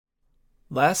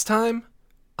Last time,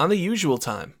 on the usual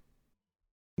time.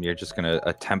 You're just going to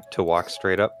attempt to walk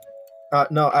straight up?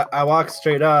 No, I walk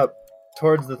straight up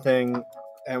towards the thing,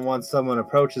 and once someone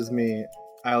approaches me,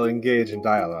 I'll engage in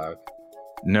dialogue.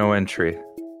 No entry.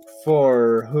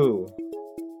 For who?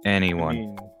 Anyone. I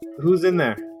mean, who's in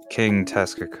there? King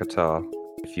Teskakatal.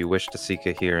 If you wish to seek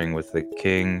a hearing with the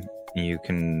king, you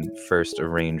can first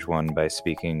arrange one by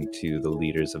speaking to the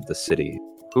leaders of the city.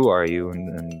 Who are you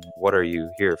and what are you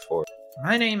here for?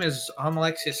 My name is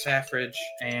Alexis Saffridge,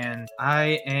 and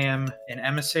I am an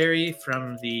emissary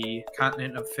from the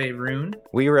continent of Faerun.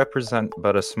 We represent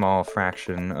but a small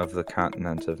fraction of the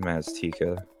continent of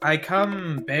Maztica. I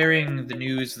come bearing the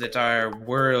news that our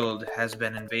world has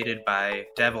been invaded by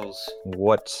devils.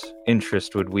 What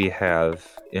interest would we have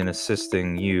in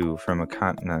assisting you from a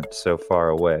continent so far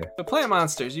away? The plant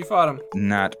monsters, you fought them.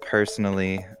 Not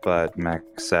personally, but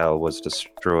Maxell was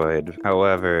destroyed.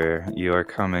 However, your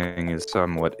coming is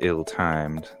somewhat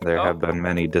ill-timed. There have been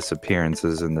many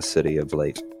disappearances in the city of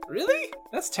late. Really?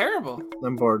 That's terrible.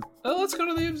 I'm bored. Oh, let's go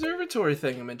to the observatory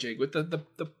thingamajig with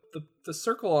the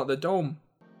circle on the dome.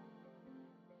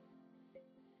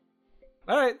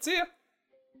 All right, see ya.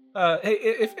 Hey,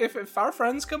 if our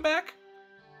friends come back,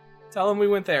 tell them we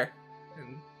went there.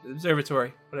 And the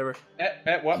observatory, whatever.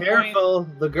 At what point? Careful,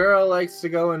 the girl likes to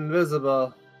go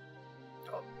invisible.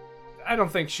 I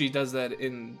don't think she does that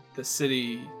in the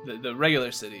city, the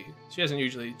regular city. She doesn't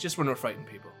usually, just when we're fighting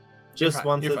people. Just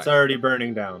once it's already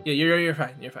burning down. Yeah, you're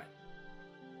fine. You're fine.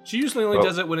 She usually only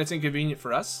does it when it's inconvenient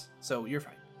for us, so you're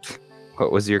fine.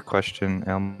 What was your question,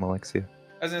 Alexia?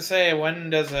 I was gonna say,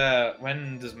 when does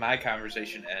my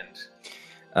conversation end?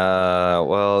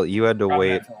 Well, you had to Probably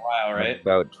wait for a while, right?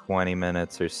 about 20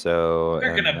 minutes or so.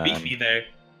 They're gonna beat me there.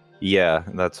 Yeah,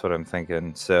 that's what I'm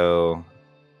thinking. So,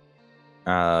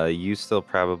 you still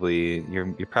probably you're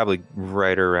probably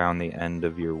right around the end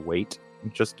of your wait,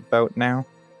 just about now.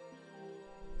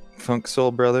 Funk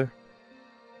Soul Brother.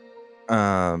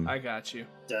 I got you.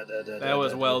 That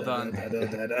was well done.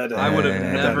 I would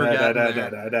have never gotten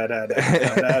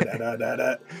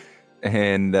there.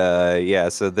 And yeah,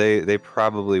 so they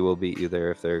probably will beat you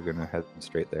there if they're gonna head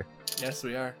straight there. Yes,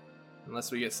 we are.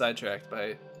 Unless we get sidetracked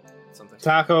by something.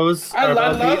 Tacos are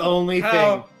about the only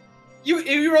thing. If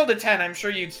you rolled a 10, I'm sure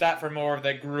you'd stop for more of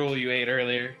that gruel you ate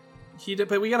earlier. He did,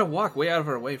 but we gotta walk way out of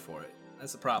our way for it.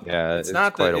 That's the problem. Yeah, it's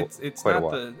not quite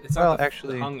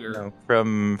the hunger. No,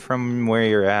 from where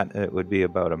you're at, it would be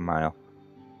about a mile.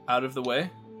 Out of the way?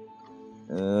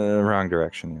 Wrong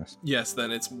direction, yes. Yes,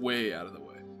 then it's way out of the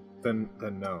way. Then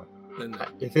no. Then no.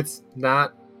 If it's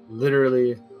not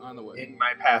literally On the way. in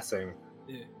my passing,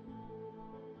 Yeah.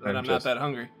 Then I'm not that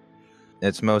hungry.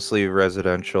 It's mostly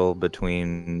residential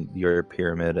between your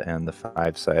pyramid and the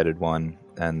five-sided one,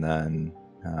 and then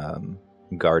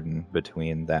garden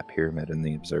between that pyramid and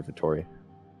the observatory.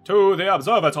 To the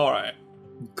observatory!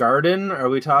 garden? Are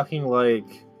we talking like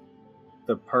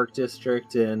the Park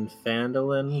District in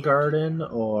Phandalin Garden,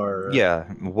 or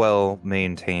Yeah,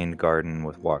 well-maintained garden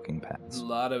with walking paths. A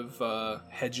lot of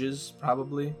hedges,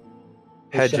 probably.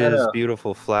 Hedges, Shadow.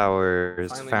 beautiful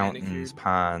flowers, Finely fountains, manicured.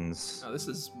 ponds. Oh, this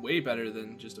is way better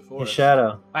than just a Hey, forest.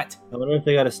 Shadow? What? I wonder if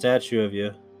they got a statue of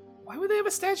you. Why would they have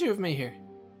a statue of me here?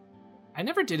 I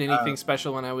never did anything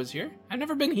special when I was here. I've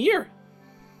never been here.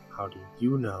 How do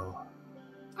you know?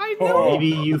 I know. Maybe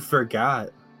you forgot.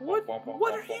 What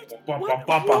are you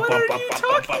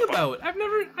talking about? I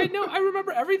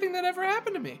remember everything that ever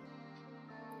happened to me.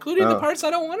 Including the parts I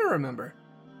don't want to remember.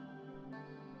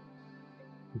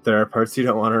 There are parts you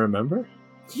don't want to remember?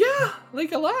 Yeah,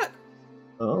 like a lot.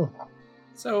 Oh.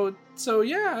 So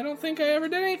yeah, I don't think I ever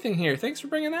did anything here. Thanks for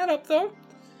bringing that up, though.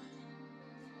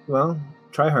 Well,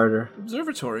 try harder.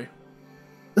 Observatory.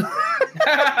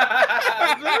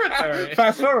 Observatory.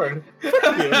 Fast forward.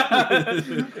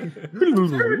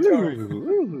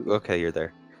 Okay, you're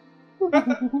there.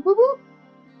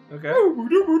 Okay.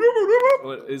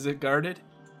 What, is it guarded?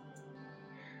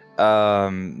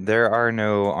 There are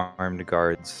no armed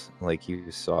guards like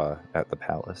you saw at the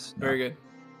palace. No. Very good.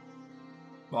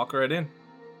 Walk right in.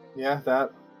 Yeah,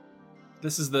 that.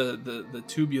 This is the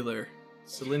tubular,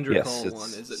 cylindrical Yes, it's one,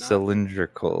 is it not?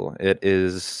 cylindrical. It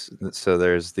is. So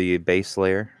there's the base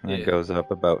layer. Yeah. It goes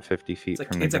up about 50 feet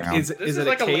from the ground. Is This it is a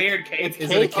like a cake? layered cake. Is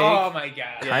it a cake? Oh my god.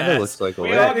 Yeah. Kind of Yes. looks like a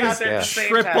We all layer. got there at the same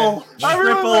Triple. time.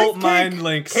 Everyone likes mind cake.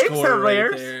 link Cakes score have right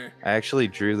layers. there. I actually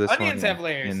drew this Onions one have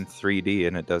layers. in 3D,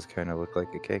 and it does kind of look like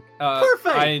a cake.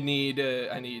 Perfect. I need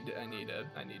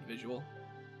visual.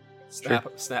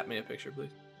 Snap me a picture,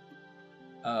 please.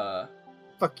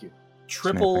 Fuck you.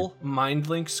 Triple mind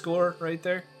link score right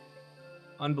there.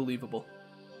 Unbelievable.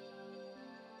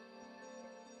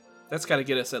 That's got to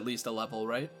get us at least a level,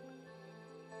 right?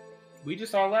 We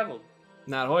just all leveled.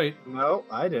 Not Hoyt. No,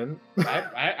 I didn't.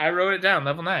 I wrote it down,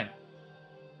 level 9.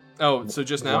 Oh, so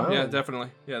just now? Wow. Yeah, definitely.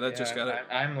 Yeah, that just got it.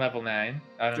 I'm level 9.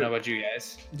 I don't know about you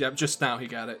guys. Yeah, just now he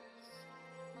got it.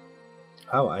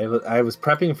 Oh, I was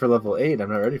prepping for level 8. I'm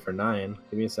not ready for 9.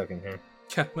 Give me a second here.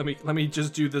 Yeah, let me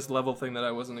just do this level thing that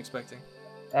I wasn't expecting.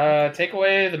 Take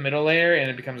away the middle layer and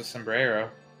it becomes a sombrero.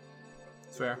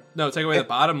 Fair. No, take away the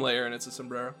bottom layer and it's a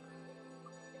sombrero.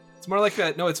 It's more like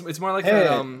that. No, it's more like Hey,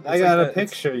 that. I got a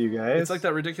picture, you guys. It's like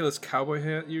that ridiculous cowboy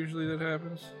hat usually that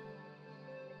happens.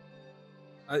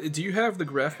 Do you have the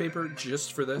graph paper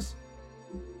just for this?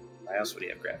 Why else would he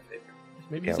have graph paper?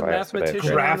 Maybe he's a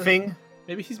mathematician. Graphing?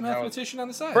 Maybe he's a mathematician on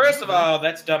the side. First of all,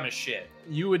 that's dumb as shit.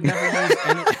 You would never use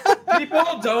any.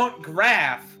 People don't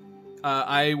graph.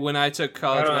 When I took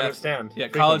college I don't math. understand. Yeah,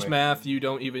 college math. You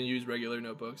don't even use regular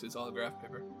notebooks. It's all graph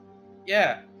paper.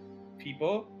 Yeah,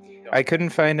 people. I couldn't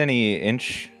find any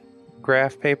inch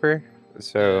graph paper,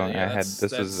 so this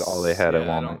is all they had at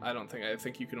Walmart. I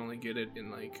think you can only get it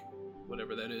in like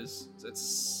whatever that is.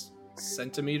 That's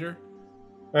centimeter.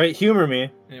 All right, humor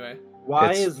me. Anyway,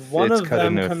 why is one it's of cut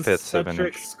them into a fifth of an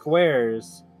concentric inch.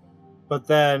 squares, but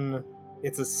then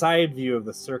it's a side view of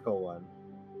the circle one?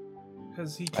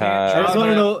 because he I can't. I just want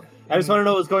to draw know. I just want to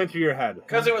know what's going through your head.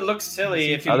 Because it would look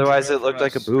silly if you Otherwise drew it looked from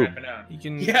like a us boob. strapping on. He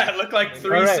can. Yeah, it looked like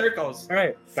 3 All right. circles. All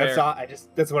right, that's Fair. all.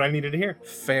 That's what I needed to hear.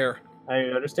 Fair. I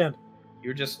understand.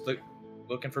 You're just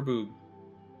looking for boob.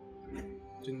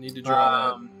 Didn't need to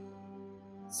draw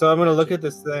So I'm gonna look at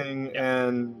this thing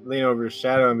and lean over his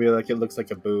shadow and be like, "It looks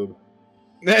like a boob."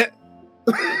 that.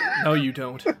 No, you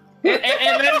don't. And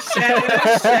then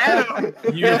Shadow.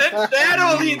 You- And then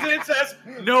Shadow leans in and says,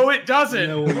 "No, it doesn't."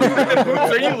 No, What boobs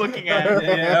are you looking at?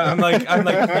 Yeah, I'm like,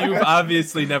 you've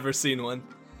obviously never seen one.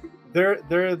 They're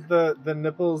the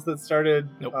nipples that started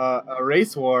Nope. a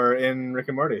race war in Rick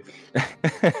and Morty.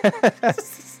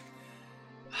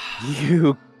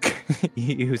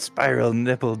 you spiral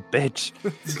nippled bitch.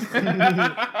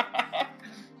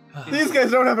 These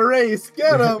guys don't have a race.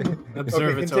 Get them.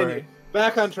 Observatory.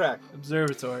 Back on track.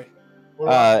 Observatory.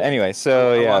 Anyway,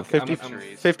 so I yeah, walk- 50, I'm-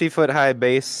 50 foot high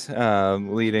base,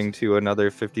 leading to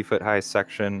another 50 foot high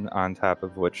section, on top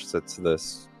of which sits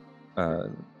this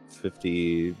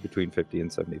between 50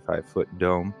 and 75 foot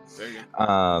dome. Very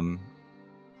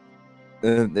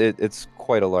good. It's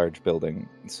quite a large building.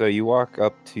 So you walk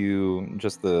up to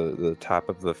just the top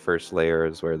of the first layer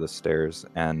is where the stairs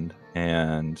end,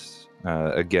 and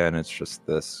again, it's just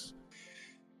this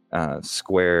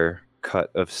square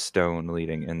cut of stone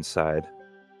leading inside.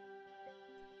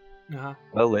 Uh-huh.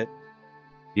 Well lit.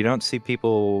 You don't see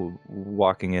people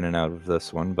walking in and out of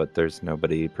this one, but there's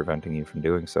nobody preventing you from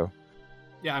doing so.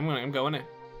 Yeah, I'm going in.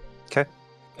 Okay.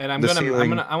 And I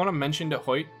want to mention to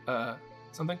Hoyt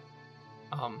something.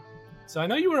 So I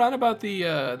know you were on about the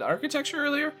architecture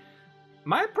earlier.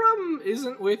 My problem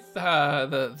isn't with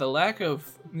the lack of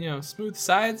smooth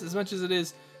sides as much as it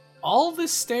is all the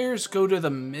stairs go to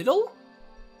the middle.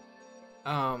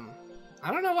 I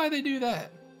don't know why they do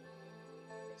that.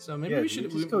 So maybe we should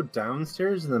just go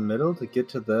downstairs in the middle to get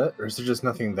to the, or is there just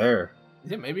nothing there?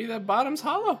 Yeah, maybe the bottom's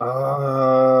hollow.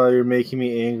 Oh, you're making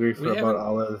me angry We about haven't-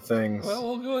 all other things. Well,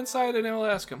 we'll go inside and we'll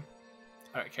ask him.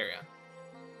 All right, carry on.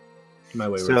 My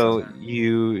way. So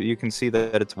you can see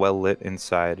that it's well lit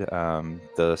inside.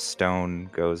 The stone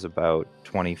goes about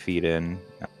 20 feet in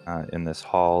this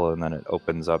hall, and then it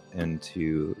opens up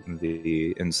into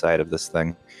the inside of this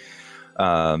thing.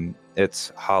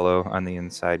 It's hollow on the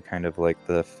inside, kind of like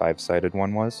the 5-sided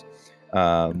one was.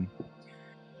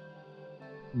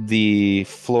 The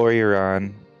floor you're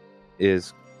on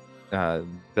is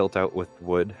built out with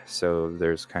wood, so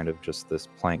there's kind of just this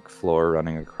plank floor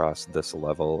running across this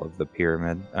level of the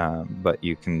pyramid, but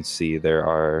you can see there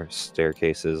are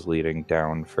staircases leading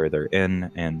down further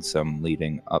in and some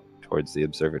leading up towards the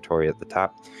observatory at the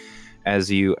top.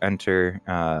 As you enter,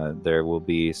 there will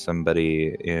be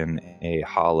somebody in a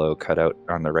hollow cut out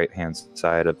on the right-hand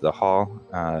side of the hall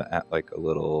at like a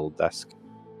little desk,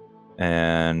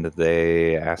 and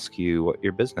they ask you what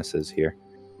your business is here.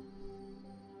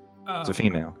 It's a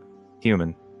female.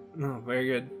 Human. Oh, very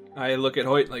good. I look at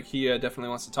Hoyt like he definitely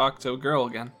wants to talk to a girl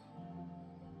again.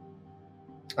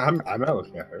 I'm not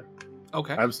looking at her.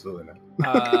 Okay. Absolutely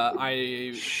not.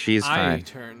 She's I fine.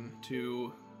 turn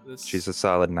to this. She's a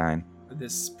solid 9.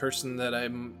 This person that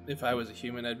if I was a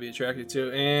human, I'd be attracted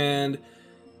to, and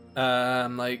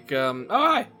I'm like, oh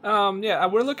hi, yeah,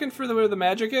 we're looking for where the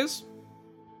magic is.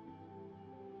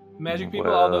 Magic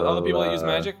people, all the people that use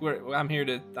magic. I'm here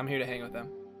to hang with them.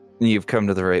 You've come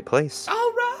to the right place.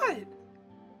 All right.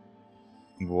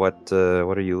 What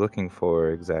are you looking for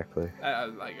exactly?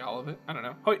 Like all of it. I don't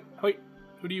know. Hoyt,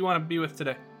 who do you want to be with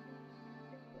today?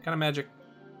 What kind of magic?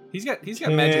 He's got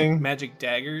magic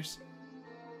daggers.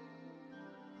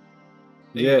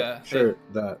 Sure.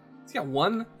 That. He's got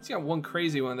one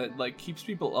crazy one that like keeps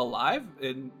people alive,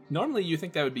 and normally you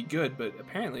think that would be good, but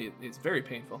apparently it's very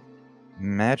painful.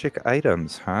 Magic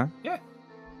items, huh? Yeah.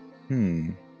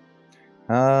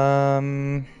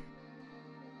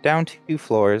 Down 2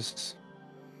 floors.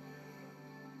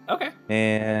 Okay.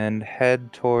 And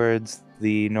head towards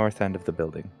the north end of the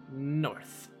building.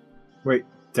 North. Wait,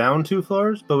 down 2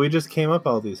 floors? But we just came up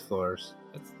all these floors.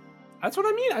 That's what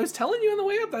I mean. I was telling you on the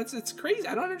way up. It's crazy.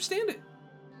 I don't understand it.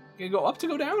 You go up to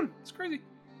go down. It's crazy.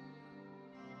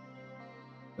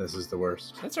 This is the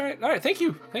worst. That's all right. All right. Thank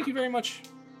you. Thank you very much,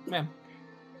 ma'am.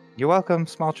 You're welcome,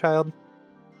 small child.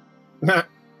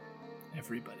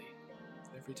 Everybody.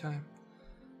 Every time.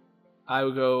 I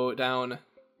would go down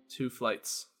 2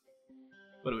 flights.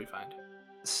 What do we find?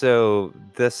 So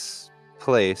this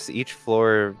place, each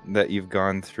floor that you've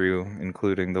gone through,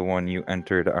 including the one you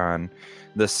entered on,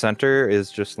 the center is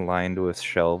just lined with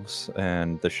shelves,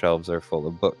 and the shelves are full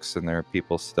of books, and there are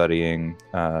people studying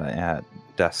at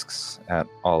desks at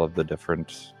all of the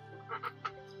different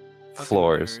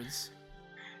floors. Nerds.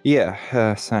 Yeah,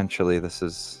 essentially this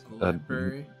is A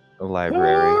library. a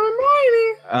library.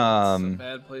 It's a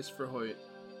bad place for Hoyt.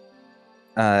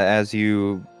 As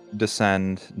you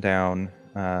descend down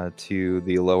to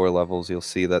the lower levels, you'll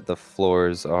see that the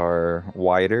floors are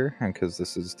wider, because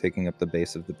this is taking up the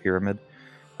base of the pyramid.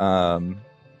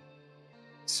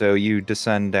 So you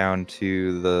descend down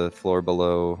to the floor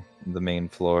below the main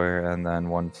floor, and then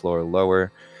 1 floor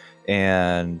lower.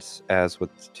 And as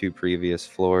with the 2 previous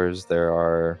floors, there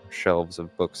are shelves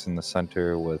of books in the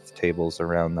center with tables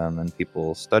around them and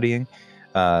people studying,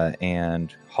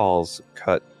 and halls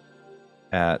cut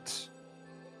at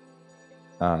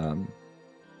 12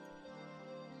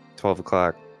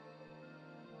 o'clock,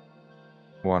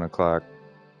 1 o'clock,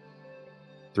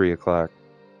 3 o'clock,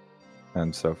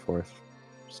 and so forth.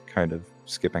 Just kind of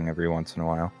skipping every once in a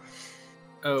while.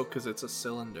 Oh, because it's a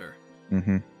cylinder.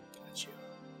 Mm-hmm. Got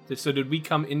you. So did we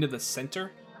come into the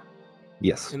center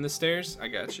Yes. in the stairs? I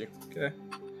got you. Okay.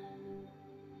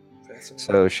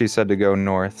 So she said to go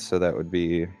north, so that would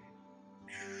be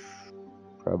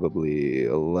probably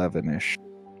 11-ish.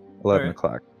 11 Alright.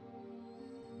 o'clock.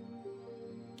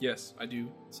 Yes, I do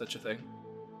such a thing.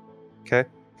 Okay.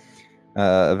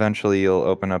 Eventually you'll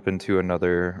open up into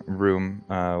another room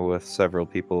with several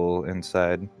people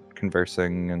inside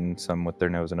conversing, and some with their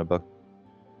nose in a book.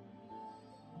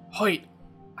 Hoyt,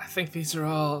 I think these are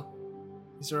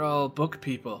all book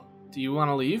people. Do you want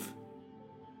to leave?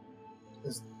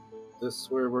 Is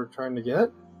this where we're trying to get?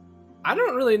 I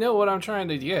don't really know what I'm trying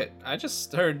to get. I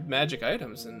just heard magic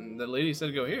items, and the lady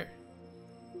said go here.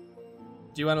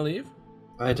 Do you want to leave?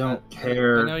 I don't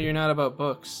care. I know you're not about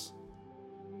books.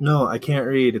 No, I can't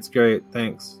read. It's great.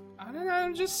 Thanks.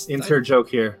 I'm just... Insert joke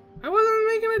here. I wasn't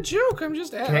making a joke. I'm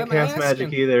just Can't cast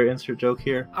magic either. Insert joke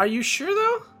here. Are you sure,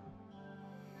 though?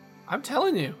 I'm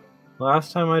telling you.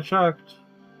 Last time I checked.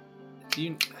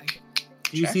 Do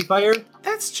you see fire?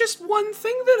 That's just one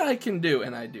thing that I can do,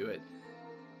 and I do it.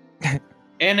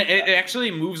 And it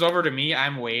actually moves over to me.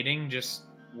 I'm waiting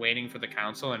for the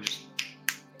council, and just...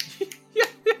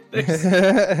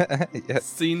 Yep.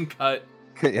 Scene cut.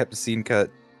 Yep, scene cut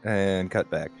and cut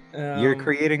back. You're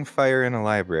creating fire in a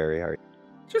library, are you?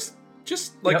 Just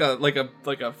like a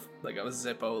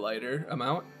Zippo lighter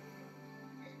amount.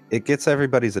 It gets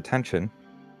everybody's attention.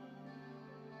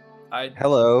 I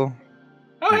Hello.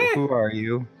 Oh, hey. Who are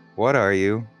you? What are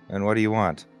you? And what do you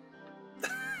want?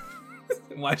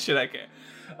 Why should I care?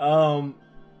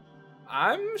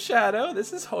 I'm Shadow.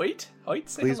 This is Hoyt. Hoyt,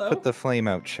 say Please hello. put the flame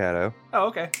out, Shadow. Oh,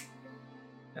 okay.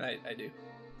 And I do.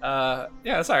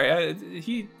 Yeah, sorry.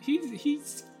 He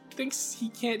thinks he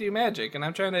can't do magic, and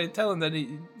I'm trying to tell him that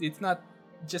it's not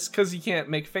just because he can't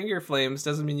make finger flames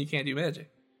doesn't mean you can't do magic.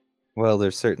 Well,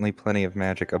 there's certainly plenty of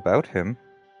magic about him.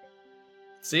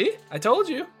 See? I told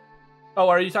you. Oh,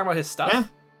 are you talking about his stuff?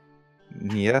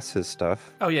 Yeah. Yes, his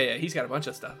stuff. Oh, yeah. He's got a bunch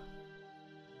of stuff.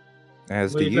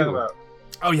 As What do are you talking about?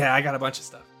 Oh, yeah, I got a bunch of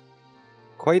stuff.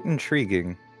 Quite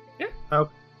intriguing. How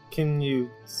can you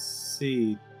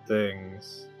see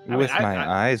things? With my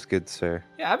eyes, good sir.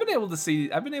 Yeah, I've been able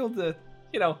to,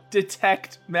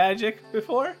 detect magic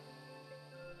before.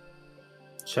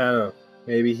 Shadow.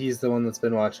 Maybe he's the one that's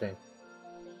been watching.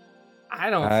 I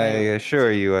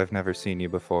assure you, I've never seen you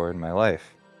before in my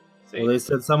life. See? Well, they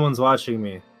said someone's watching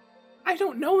me. I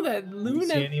don't know that Luna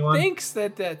see anyone? thinks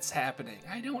that that's happening.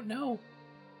 I don't know.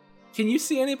 Can you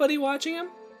see anybody watching him?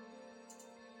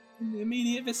 in the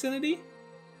immediate vicinity?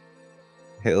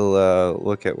 He'll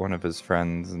look at one of his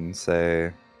friends and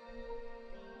say,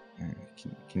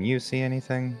 can you see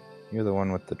anything? You're the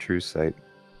one with the true sight.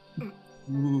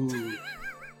 Ooh.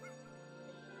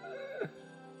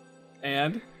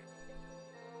 And?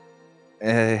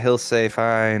 He'll say,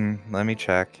 fine, let me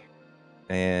check.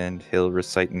 And he'll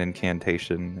recite an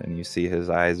incantation, and you see his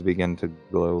eyes begin to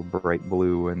glow bright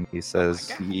blue, and he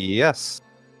says, yes.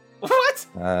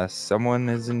 What? Someone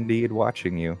is indeed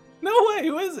watching you. No way,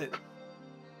 who is it?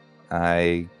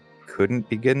 I couldn't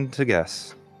begin to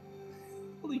guess.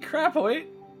 Holy crap, wait.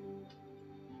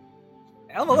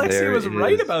 Almalexia was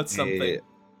right about something.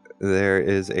 There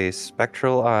is a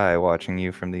spectral eye watching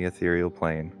you from the ethereal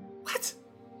plane. What?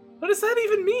 What does that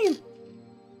even mean?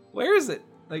 Where is it?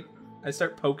 Like, I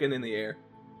start poking in the air.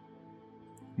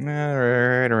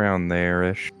 Right around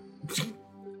there-ish.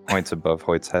 Points above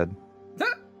Hoyt's head.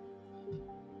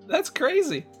 That's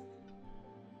crazy.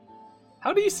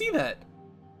 How do you see that?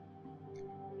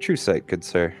 True sight, good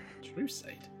sir. True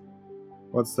sight.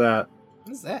 What's that?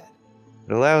 What is that?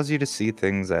 It allows you to see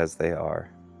things as they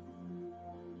are.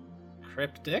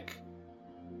 Cryptic?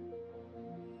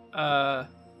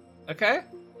 Okay.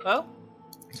 Well.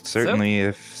 Certainly,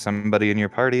 if somebody in your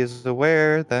party is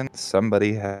aware, then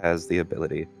somebody has the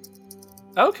ability.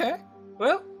 Okay.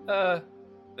 Well,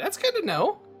 that's good to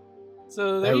know.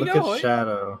 So there you look go. At Hoyt.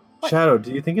 Shadow. What? Shadow,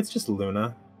 do you think it's just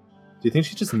Luna? Do you think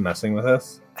she's just messing with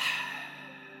us?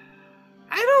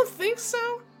 I don't think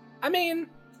so. I mean,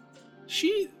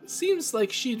 she seems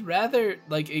like she'd rather,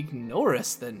 like, ignore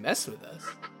us than mess with us.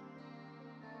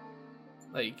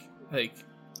 Like,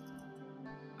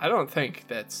 I don't think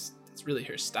that's really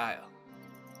her style.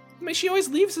 I mean, she always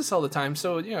leaves us all the time,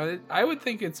 so, you know, I would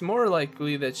think it's more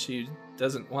likely that she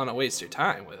doesn't want to waste her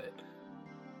time with it.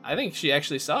 I think she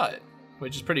actually saw it,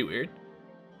 which is pretty weird.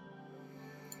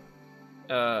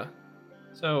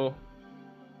 So...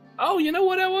 Oh, you know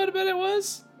what I bet it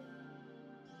was?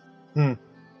 I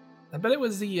bet it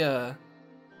was the,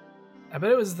 I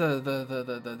bet it was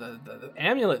the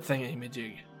amulet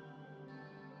thingamajig.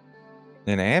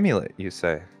 An amulet, you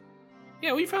say?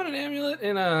 Yeah, we found an amulet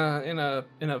in a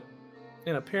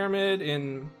pyramid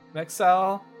in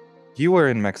Mexal. You were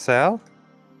in Mexal?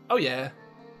 Oh yeah,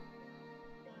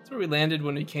 that's where we landed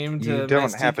when we came to. You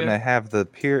don't Maztica. happen to have the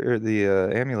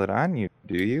amulet on you,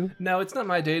 do you? No, it's not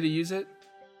my day to use it.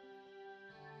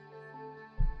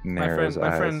 My Narrows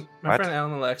friend eyes.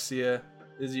 Alan Alexia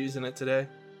is using it today.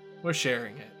 We're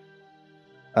sharing it.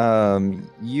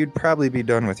 You'd probably be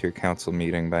done with your council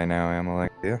meeting by now,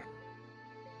 Amalexia.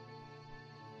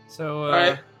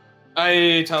 So,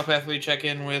 I telepathically check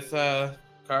in with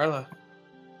Carla.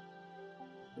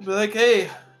 Be like,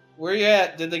 hey, where you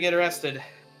at? Did they get arrested?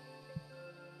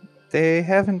 They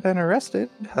haven't been arrested,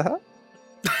 huh?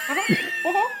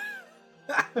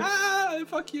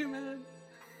 Fuck you, man.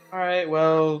 All right,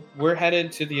 well, we're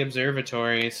headed to the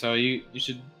observatory, so you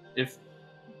should, if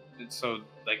so,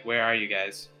 like, where are you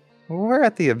guys? We're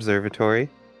at the observatory.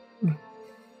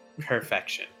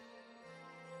 Perfection.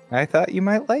 I thought you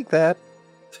might like that.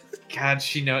 God,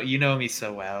 you know me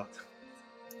so well.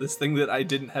 This thing that I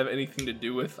didn't have anything to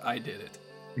do with, I did it.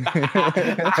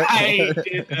 I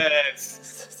did this.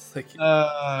 It's like,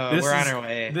 we're on our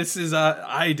way. This is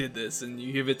I did this, and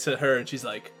you give it to her, and she's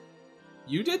like,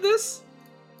 "You did this?"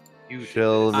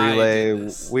 She'll relay,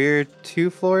 we're 2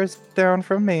 floors down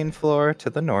from main floor to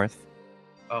the north.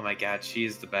 Oh my god,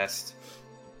 she's the best.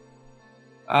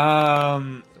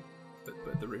 But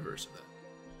the reverse of that.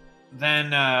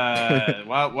 Then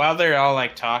while they're all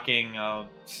like talking, I'll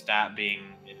stop being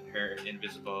her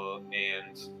invisible,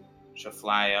 and she'll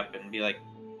fly up and be like,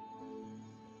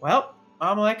 "Well,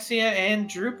 Alexia and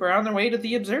Droop are on their way to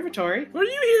the observatory." Were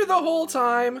you here the whole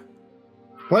time?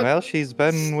 What? Well, she's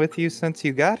been with you since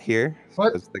you got here.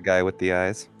 What? Says the guy with the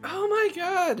eyes. Oh my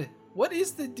god! What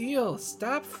is the deal?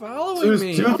 Stop following So there's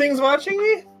me. 2 things watching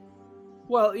me?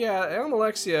 Well, yeah,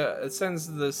 Almalexia sends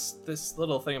this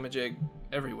little thingamajig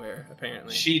everywhere,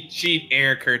 apparently. She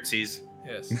air curtsies.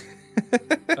 Yes.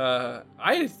 I can't.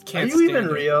 Are you stand even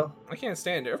her. real? I can't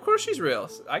stand her. Of course she's real.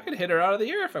 I could hit her out of the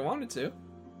air if I wanted to.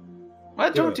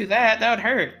 Well, don't do that. That would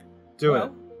hurt. Do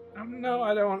it. No,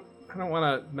 I don't want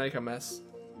to make a mess.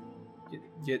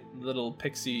 Get little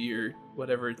pixie or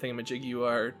whatever thingamajig you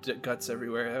are guts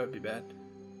everywhere. That would be bad.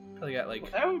 Probably got like.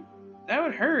 That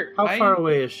would hurt. How far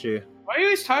away is she? Why are you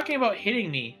always talking about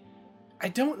hitting me? I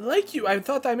don't like you. I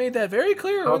thought I made that very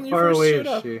clear How when you far first away showed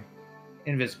is up. she?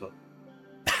 Invisible.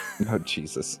 Oh,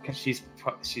 Jesus. Because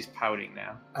she's pouting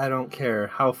now. I don't care.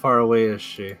 How far away is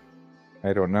she?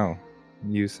 I don't know.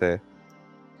 You say.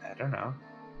 I don't know.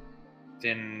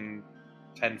 In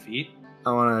 10 feet.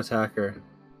 I want to attack her.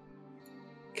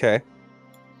 Okay.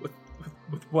 With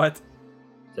what?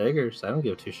 Daggers. I don't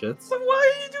give two shits. But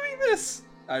why are you doing this?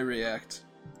 I react.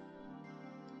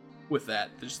 With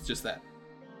that. Just that.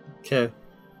 Okay.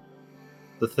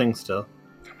 The thing still.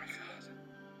 Oh my god.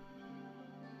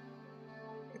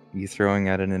 You throwing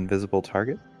at an invisible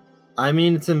target? I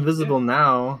mean, it's invisible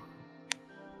now.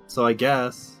 So I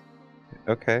guess.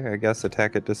 Okay, I guess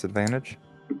attack at disadvantage.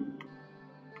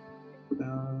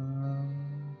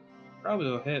 Probably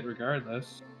will hit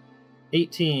regardless.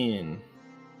 18.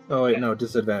 Oh, wait, no,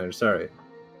 disadvantage, sorry.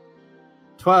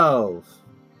 12.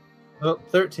 Oh,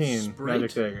 13. Sprite?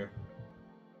 Magic dagger.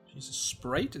 She's a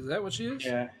sprite? Is that what she is?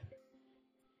 Yeah.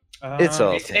 It's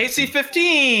all AC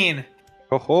 15!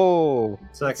 Ho ho!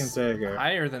 Second dagger.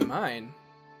 Higher than mine.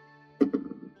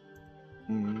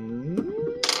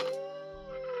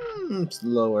 It's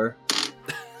lower.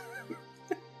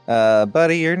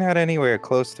 Buddy, you're not anywhere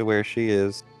close to where she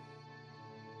is.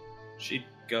 She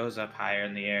goes up higher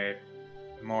in the air.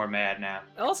 More mad now.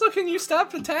 Also, can you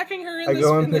stop attacking her in I this,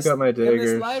 go and in pick this, up my in this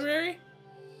daggers. library?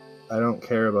 I don't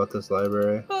care about this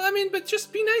library. Well, I mean, but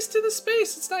just be nice to the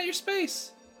space. It's not your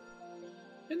space.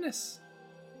 Goodness.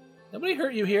 Nobody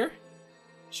hurt you here.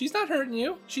 She's not hurting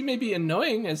you. She may be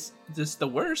annoying as just the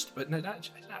worst, but she's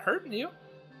not hurting you.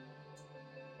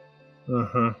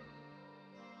 Uh-huh.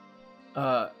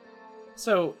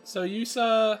 So you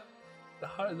saw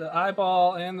the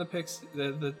eyeball and the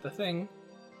the thing.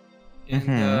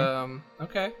 And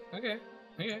okay.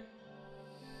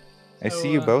 I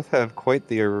see you both have quite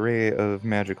the array of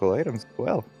magical items as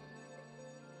well.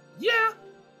 Yeah,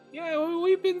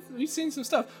 we've seen some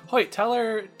stuff. Hoyt, tell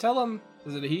him.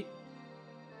 Is it a he?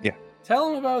 Yeah.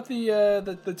 Tell him about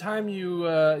the time you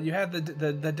had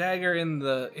the dagger in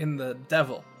the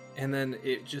devil, and then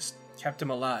it just kept him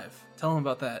alive. Tell him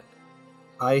about that.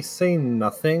 I say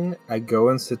nothing. I go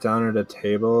and sit down at a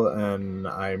table, and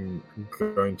I'm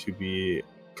going to be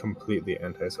completely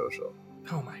antisocial.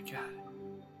 Oh my god.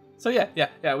 So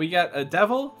yeah. We got a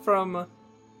devil from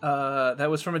that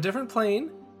was from a different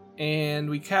plane, and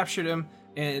we captured him.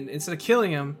 And instead of killing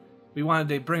him, we wanted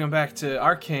to bring him back to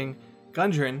our king,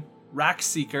 Gundren, Rock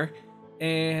Seeker.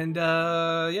 And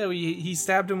he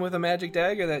stabbed him with a magic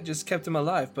dagger that just kept him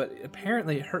alive. But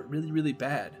apparently it hurt really, really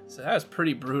bad. So that was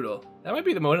pretty brutal. That might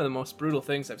be one of the most brutal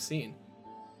things I've seen.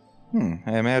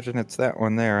 I imagine it's that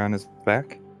one there on his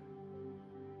back.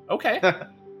 Okay.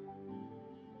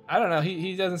 I don't know.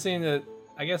 He doesn't seem to.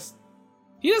 I guess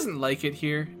he doesn't like it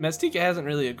here. Mestika hasn't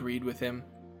really agreed with him.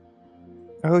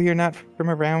 Oh, you're not from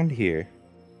around here.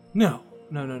 No.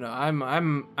 I'm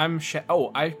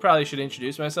I probably should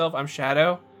introduce myself. I'm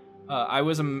Shadow. I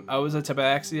was a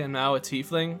tabaxi and now a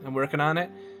tiefling. I'm working on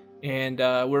it, and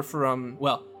we're from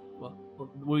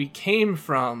we came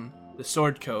from the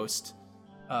Sword Coast,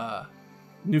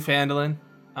 Newfoundland,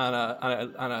 on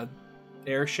a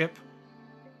airship,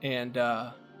 and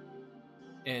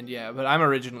yeah, but I'm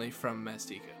originally from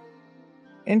Mestika.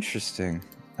 Interesting.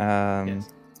 Yes.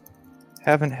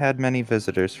 Haven't had many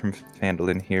visitors from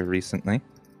Phandalin here recently.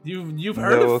 You've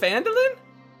heard of Phandalin?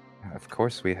 Of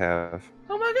course we have.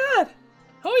 Oh my god!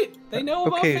 Hoyt, they know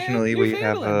about Occasionally we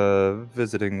have Phandalin. a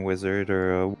visiting wizard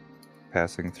or a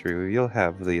passing through. You'll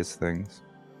have these things.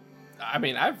 I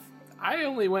mean, I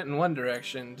only went in one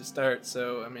direction to start,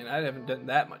 so I mean, I haven't done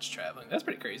that much traveling. That's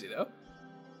pretty crazy, though.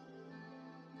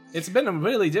 It's been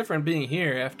really different being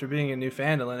here after being in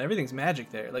Newfoundland. Everything's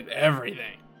magic there, like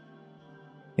everything.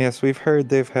 Yes, we've heard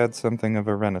they've had something of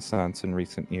a renaissance in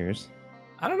recent years.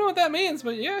 I don't know what that means,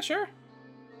 but yeah, sure.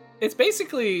 It's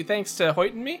basically thanks to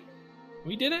Hoyt and me.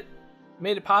 We did it,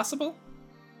 made it possible.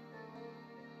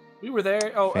 We were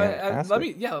there. Oh, let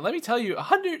me tell you.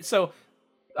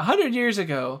 100 years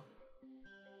ago,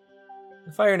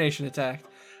 the Fire Nation attacked.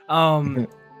 Now,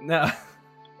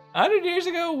 100 years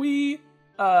ago, we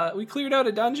cleared out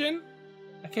a dungeon,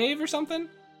 a cave or something,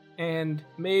 and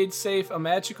made safe a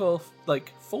magical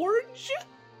forge.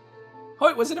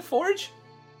 Hoyt, was it a forge?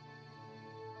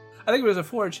 I think it was a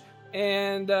forge,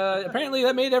 and apparently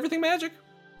that made everything magic.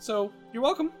 So you're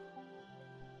welcome.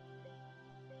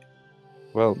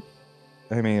 Well,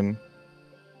 I mean,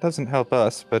 doesn't help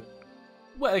us, but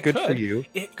it good could. for you.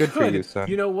 It good could. for you, son.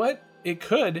 You know what? It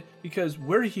could, because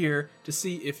we're here to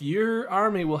see if your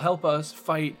army will help us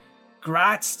fight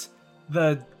Gratz,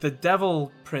 the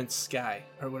devil prince guy,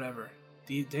 or whatever.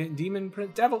 Demon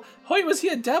prince? Devil? Hoyt, was he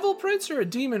a devil prince or a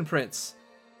demon prince?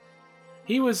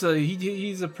 He was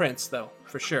he's a prince, though,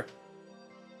 for sure.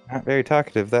 Not very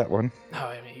talkative, that one. Oh,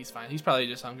 I mean, he's fine. He's probably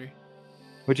just hungry.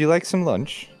 Would you like some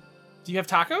lunch? Do you have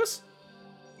tacos?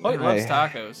 Hoyt loves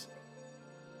tacos.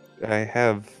 I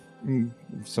have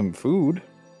Some food.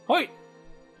 Hoyt!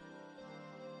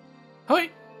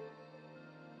 Hoyt!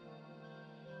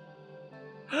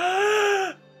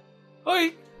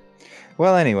 Hoyt!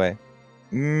 Well, anyway,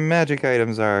 magic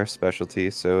items are our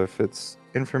specialty, so if it's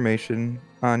information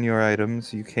on your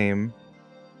items you came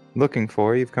looking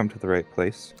for, you've come to the right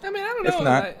place. I mean, I don't If know.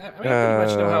 not, I pretty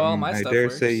much know how all my I stuff dare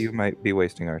works. say you might be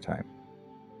wasting our time.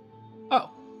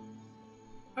 Oh.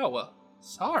 Oh, well,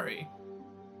 sorry.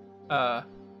 Fine.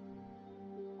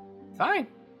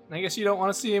 I guess you don't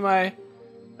want to see my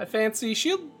fancy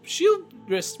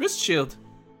wrist shield.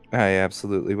 I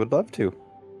absolutely would love to.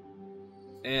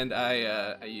 And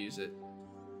I use it.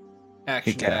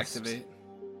 Action to gasps. activate.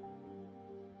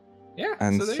 Yeah,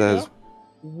 And so there says, you go.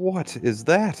 "What is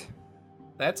that?"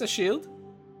 That's a shield.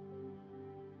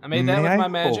 I made that with May my I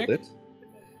magic. hold it?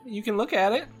 You can look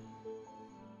at it.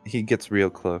 He gets real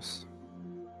close.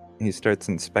 He starts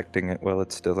inspecting it while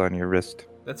it's still on your wrist.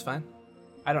 That's fine.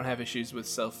 I don't have issues with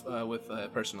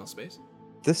personal space.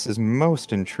 This is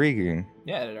most intriguing.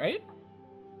 Yeah, right?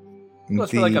 It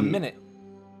goes for like a minute.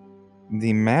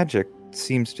 The magic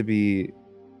seems to be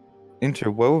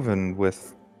interwoven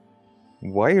with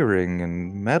wiring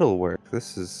and metalwork.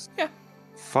 This is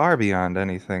far beyond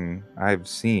anything I've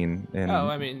seen. Oh,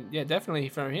 I mean, yeah, definitely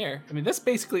from here. I mean, that's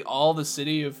basically all the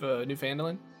city of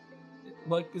Newfoundland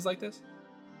is like this.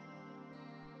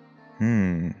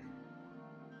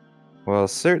 Well,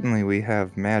 certainly we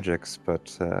have magics,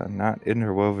 but not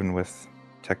interwoven with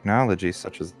technology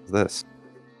such as this.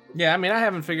 Yeah, I mean, I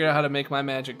haven't figured out how to make my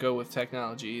magic go with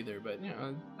technology either, but,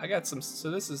 I got some, so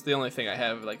this is the only thing I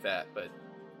have like that, but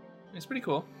it's pretty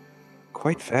cool.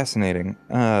 Quite fascinating.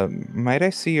 Might I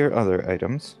see your other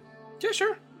items? Yeah,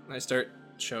 sure. And I start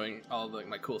showing all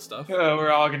my cool stuff. Oh,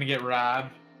 we're all gonna get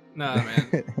robbed. Nah,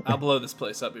 man. I'll blow this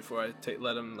place up before I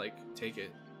let him, take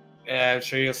it. Yeah, I'm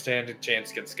sure you'll stand a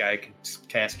chance against Guy can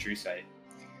cast True Sight.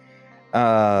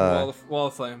 Wall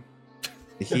of flame.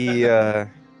 He,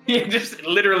 Yeah, just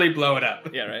literally blow it up.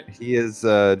 Yeah, right. he is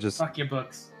just Fuck your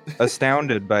books.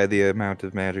 astounded by the amount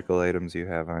of magical items you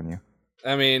have on you.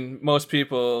 I mean, most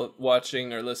people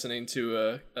watching or listening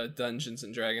to a Dungeons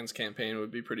and Dragons campaign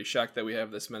would be pretty shocked that we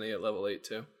have this many at level 8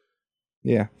 too.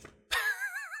 Yeah.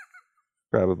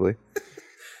 Probably.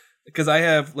 Because I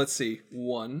have, let's see,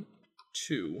 1,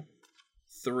 2,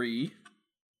 3.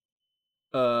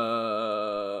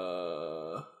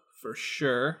 For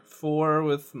sure. 4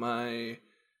 with my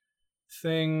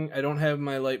thing. I don't have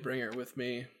my Lightbringer with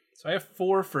me. So I have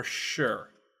 4 for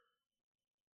sure.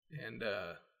 And,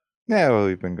 Yeah, well,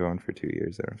 we've been going for 2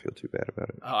 years. I don't feel too bad about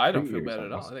it. oh, I don't 3 feel years bad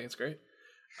at all. almost. I think it's great.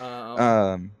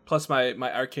 Plus, Plus my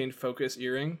Arcane Focus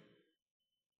earring.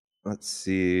 let's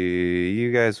see.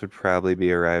 You guys would probably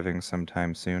be arriving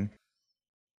sometime soon.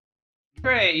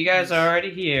 Great, you guys are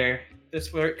already here. This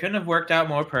couldn't have worked out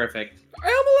more perfect.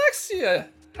 I'm Alexia.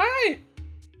 Hi.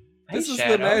 This is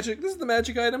Shadow. the magic. This is the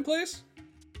magic item place.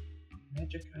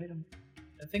 Magic item.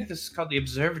 I think this is called the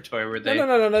Observatory, where they.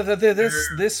 No.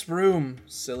 This room,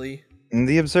 silly. And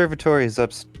the observatory is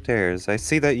upstairs. I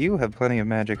see that you have plenty of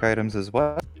magic items as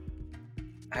well.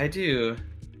 I do.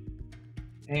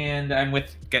 And I'm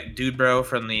with Dude Bro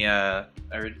from the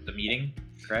meeting,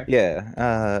 correct? Yeah.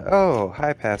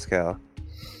 Hi, Pascal.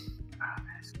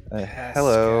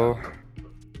 Hello.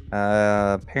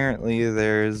 Apparently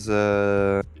there's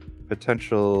a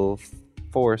potential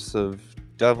force of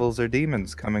devils or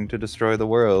demons coming to destroy the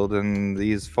world, and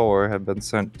these 4 have been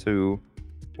sent to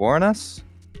warn us?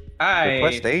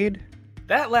 Request aid?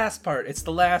 That last part. It's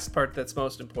the last part that's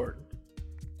most important.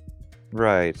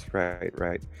 Right.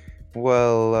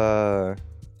 Well,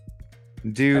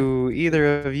 do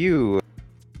either of you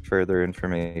further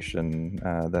information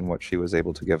than what she was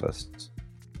able to give us?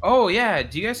 Oh yeah,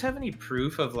 do you guys have any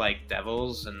proof of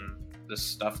devils and the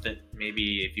stuff that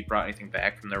maybe if you brought anything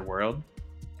back from their world?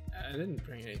 I didn't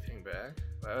bring anything back.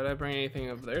 Why would I bring anything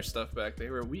of their stuff back? They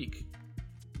were weak.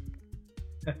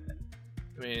 I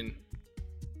mean,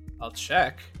 I'll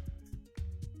check.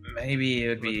 Maybe it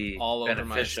would be all over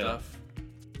my beneficial. stuff.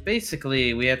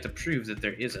 Basically, we have to prove that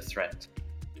there is a threat.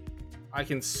 I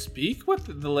can speak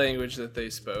with the language that they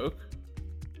spoke.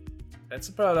 That's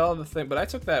about all the thing, but I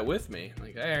took that with me.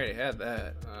 I already had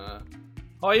that.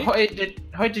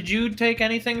 Did you take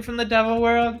anything from the devil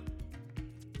world?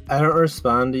 I don't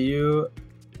respond to you,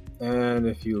 and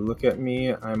if you look at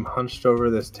me, I'm hunched over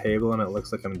this table and it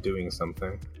looks like I'm doing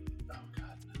something. Oh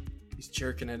god. He's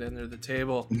jerking it under the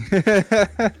table.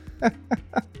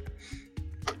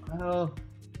 Well,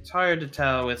 it's hard to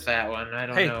tell with that one. I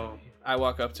don't know. I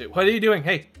walk up to. What are you doing?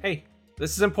 Hey.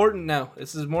 This is important now.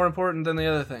 This is more important than the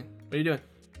other thing. What are you doing?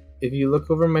 If you look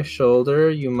over my shoulder,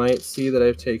 you might see that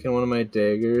I've taken one of my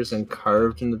daggers and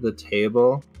carved into the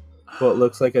table what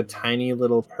looks like a tiny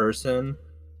little person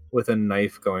with a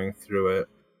knife going through it.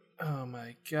 Oh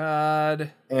my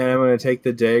god. And I'm going to take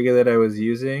the dagger that I was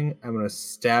using, I'm going to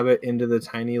stab it into the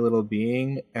tiny little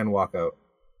being and walk out.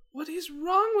 What is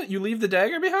wrong with you? Leave the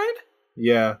dagger behind?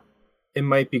 Yeah, it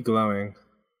might be glowing.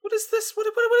 What is this?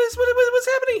 What's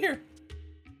happening here?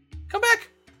 Come back!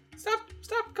 Stop,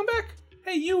 come back!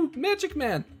 Hey, you, magic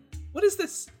man! What is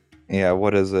this? Yeah,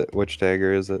 what is it? Which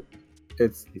dagger is it?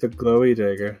 It's the glowy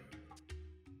dagger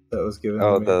that was given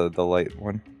to me. The light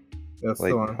one. That's light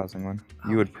the one. causing one.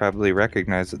 You would probably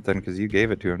recognize it then because you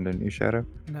gave it to him, didn't you, Shadow?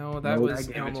 No, that No, was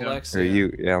I gave it to him. Alexia. Or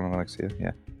you, yeah, Alexia,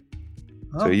 yeah.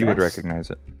 Well, So you would that's- recognize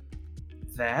it.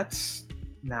 That's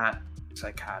not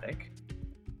psychotic.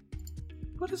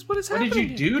 What is What happening?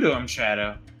 did you do to him,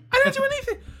 Shadow? I didn't do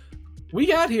anything. We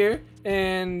got here,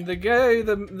 and the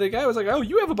guy was like, "Oh,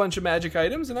 you have a bunch of magic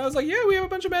items," and I was like, "Yeah, we have a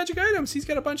bunch of magic items." He's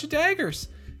got a bunch of daggers,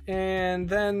 and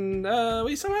then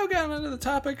we somehow got onto the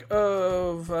topic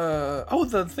of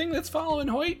the thing that's following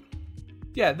Hoyt.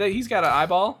 Yeah, he's got an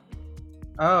eyeball,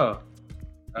 Oh.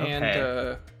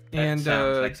 Okay. and that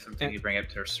sounds like something you bring up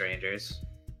to strangers.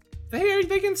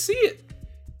 they can see it.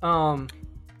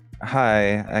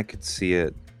 Hi, I could see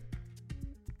it.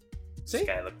 See? This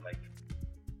guy looked like.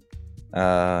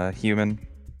 Human,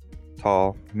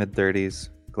 tall, mid-30s,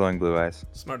 glowing blue eyes.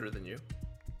 Smarter than you.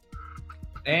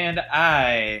 And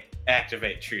I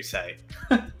activate True Sight.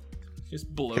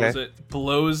 Just blows Okay. it.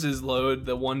 Blows his load,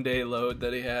 the 1-day load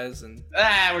that he has, and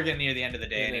We're getting near the end of the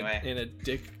day anyway. in a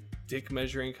dick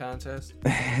measuring contest.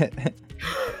 I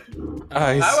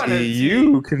wanna see see-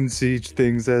 you can see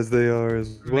things as they are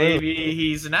as well. Maybe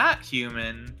he's not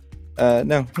human.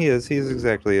 No, he is. He's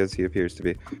exactly as he appears to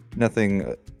be.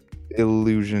 Nothing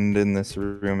illusioned in this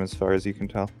room as far as you can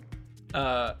tell.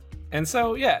 And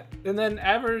so yeah, and then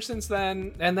ever since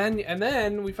then, and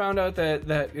then we found out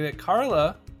that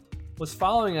Carla was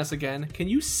following us again. Can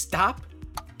you stop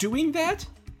doing that?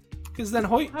 Because then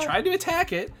Hoyt tried to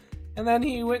attack it, and then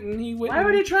he went. Why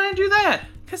would he try and do that?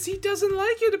 Because he doesn't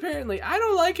like it. Apparently, I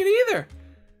don't like it either.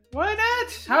 Why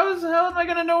not? How the hell am I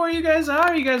gonna know where you guys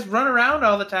are? You guys run around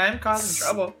all the time, causing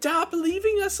trouble. Stop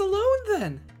leaving us alone,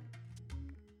 then.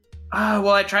 Well,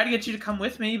 I tried to get you to come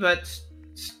with me, but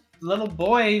little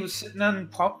boy was sitting on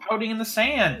pouting in the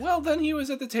sand. Well, then he was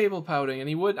at the table pouting, and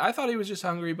he would. I thought he was just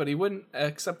hungry, but he wouldn't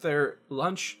accept their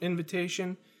lunch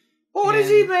invitation. Well, what is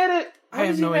he And mad at? I What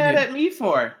have is he no mad idea. at me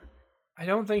for? I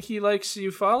don't think he likes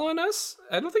you following us.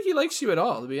 I don't think he likes you at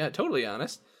all, to be totally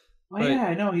honest. Well, But- yeah,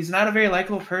 I know. He's not a very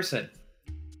likable person.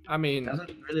 I mean, Doesn't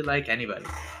really like anybody.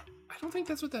 I don't think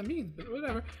that's what that means, but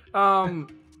whatever.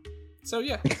 So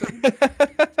yeah.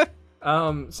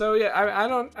 So yeah, I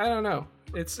don't know.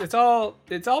 It's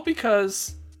all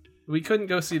because we couldn't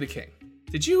go see the king.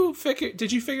 Did you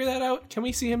figure that out? Can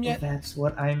we see him yet? That's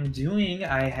what I'm doing.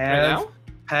 I Right have now?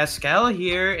 Pascal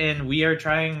here, and we are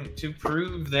trying to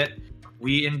prove that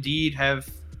we indeed have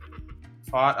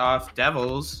fought off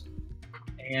devils.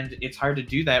 And it's hard to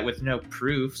do that with no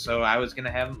proof, so I was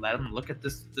gonna let him look at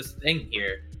this thing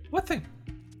here. What thing?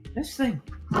 This thing.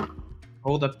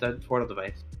 Hold up the portal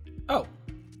device. Oh.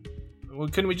 Well,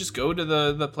 couldn't we just go to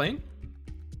the plane?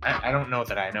 I don't know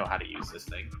that I know how to use this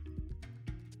thing.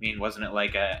 I mean, wasn't it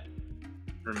like a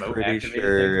remote Pretty activated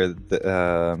sure thing?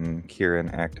 that, Kieran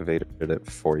activated it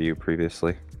for you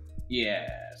previously. Yeah,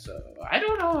 so I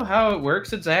don't know how it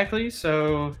works exactly,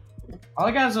 so all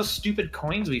I got is those stupid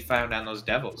coins we found on those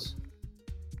devils.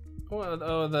 Well,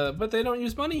 but they don't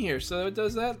use money here, so it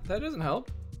does that. That doesn't help.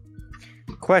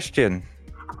 Question,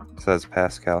 says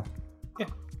Pascal. Yeah.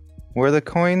 Were the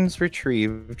coins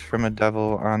retrieved from a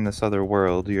devil on this other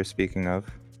world you're speaking of?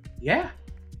 Yeah.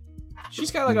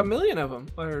 She's got like 1 million of them,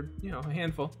 or a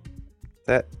handful.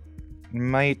 That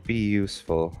might be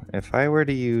useful. If I were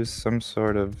to use some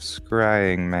sort of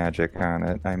scrying magic on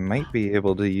it, I might be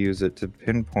able to use it to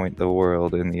pinpoint the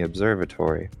world in the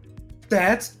observatory.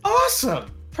 That's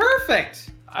awesome!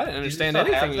 Perfect! I didn't understand Did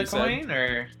you still anything you have the said. coin,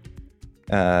 or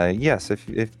Yes,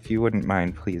 if you wouldn't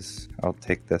mind, please, I'll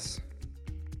take this.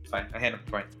 fine, I hand him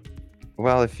the coin.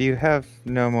 Well, if you have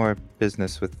no more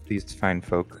business with these fine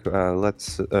folk,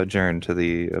 let's adjourn to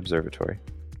the observatory.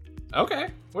 Okay,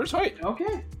 where's Hoyt?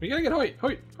 Okay. We gotta get Hoyt.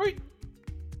 Hoyt.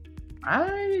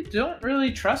 I don't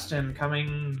really trust him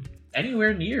coming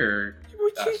anywhere near.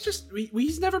 We can't us. just.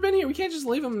 He's never been here. We can't just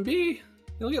leave him be.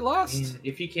 He'll get I lost. mean,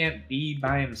 if he can't be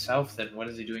by himself, then what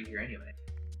is he doing here anyway?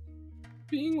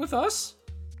 Being with us.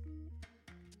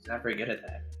 He's not very good at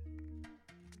that.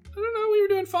 I don't know. We were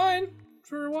doing fine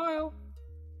for a while.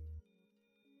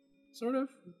 Sort of.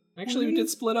 Actually, we did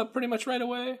split up pretty much right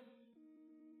away.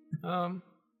 Okay.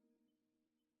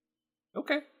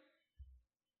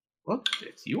 Well,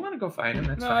 if you want to go find him,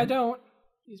 that's fine. No, I don't.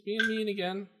 He's being mean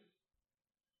again.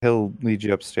 He'll lead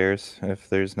you upstairs if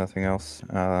there's nothing else.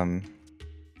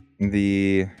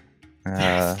 The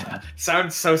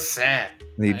Sounds so sad.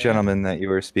 The gentleman that you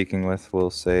were speaking with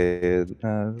will say,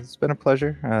 it's been a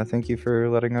pleasure. Thank you for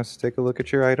letting us take a look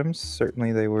at your items.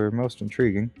 Certainly they were most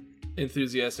intriguing.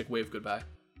 Enthusiastic wave goodbye.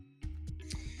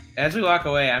 As we walk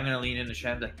away, I'm going to lean into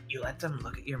Shen and be like, you let them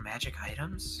look at your magic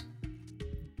items?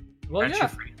 Well, Aren't yeah. you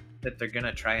afraid that they're going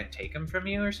to try and take them from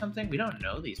you or something? We don't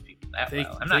know these people that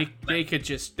well. They could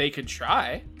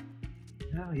try.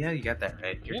 Oh, yeah, you got that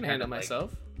right. I can handle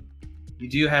myself. You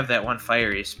do have that one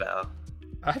fiery spell.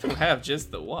 I don't have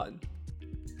just the one.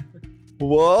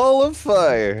 Wall of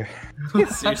fire.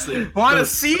 Seriously. Want to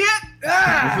see it?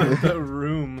 Ah! The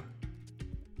room.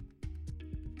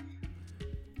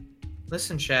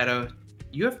 Listen, Shadow,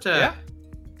 you have to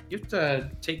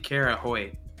take care of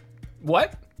Hoyt.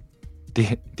 What? Do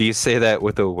you say that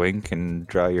with a wink and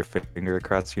draw your finger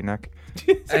across your neck?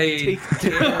 It's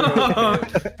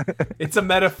a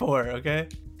metaphor, okay?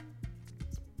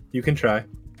 You can try.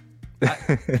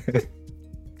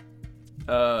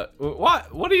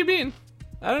 What do you mean?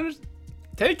 I don't understand.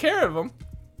 Take care of him.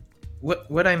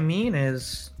 What I mean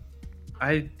is,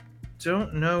 I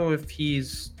don't know if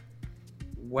he's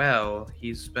well.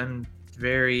 He's been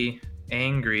very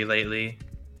angry lately.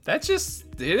 It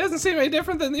doesn't seem any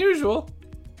different than usual.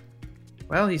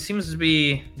 Well, he seems to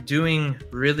be doing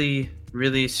really,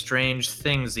 really strange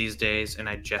things these days, and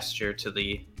I gesture to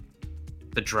the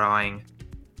drawing.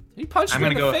 He punched me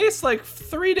in the face like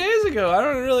 3 days ago. I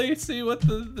don't really see what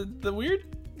the weird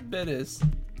bit is.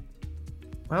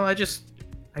 Well, I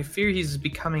fear he's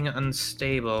becoming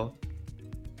unstable.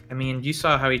 I mean, you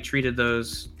saw how he treated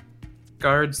those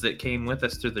guards that came with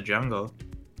us through the jungle.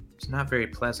 It's not very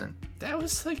pleasant. That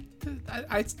was like,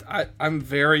 I'm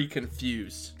very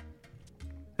confused.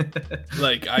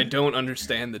 Like, I don't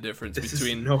understand the difference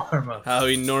between how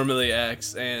he normally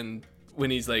acts and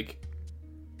when he's like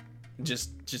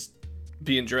just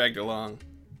being dragged along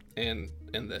and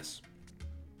this.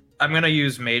 I'm gonna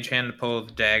use Mage Hand to pull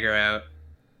the dagger out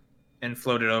and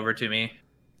float it over to me.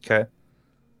 Okay.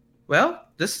 Well,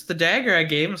 this is the dagger I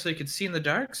gave him so he could see in the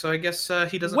dark, so I guess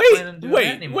he doesn't plan on doing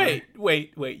that anymore.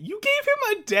 Wait. You gave him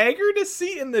a dagger to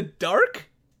see in the dark?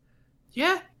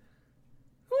 Yeah.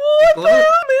 What the hell, man?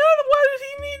 Why did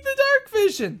he need the dark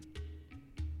vision?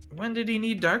 When did he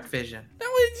need dark vision?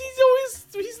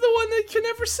 He's the one that can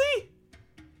never see.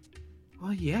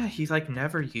 Well, yeah, he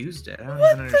never used it. I don't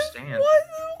even understand. What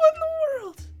in the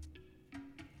world?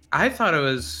 I thought it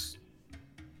was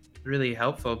really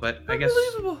helpful, but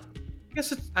Unbelievable.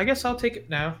 I guess I'll take it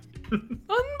now.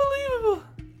 Unbelievable.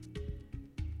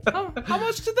 How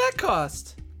much did that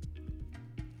cost?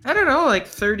 I don't know, like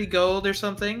 30 gold or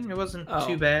something. It wasn't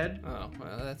too bad. Oh,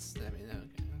 well, okay. It's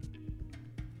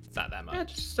not that much. Yeah,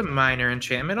 just a minor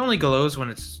enchantment. It only glows when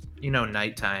it's,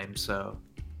 nighttime, so.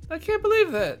 I can't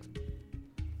believe that.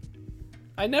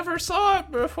 I never saw it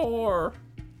before.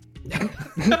 Why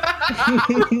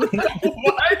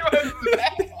was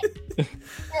that?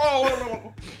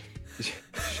 Oh.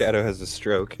 Shadow has a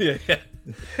stroke. Yeah.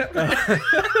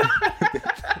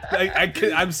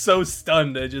 I'm so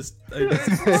stunned.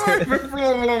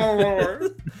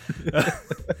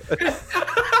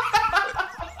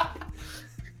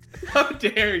 How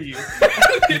dare you?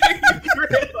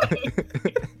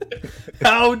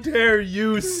 How dare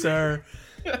you, sir?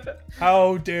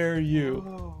 How dare you?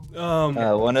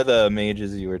 One of the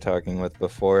mages you were talking with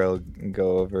before, I'll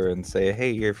go over and say,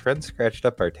 hey, your friend scratched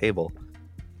up our table.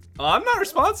 I'm not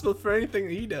responsible for anything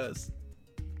that he does.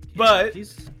 But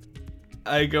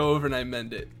I go over and I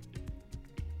mend it.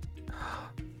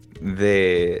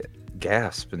 They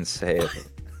gasp and say,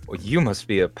 well, you must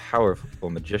be a powerful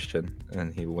magician.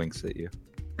 And he winks at you.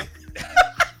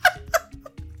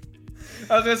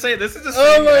 I was gonna say, this is the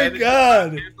Oh same my guy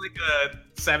god! It's like a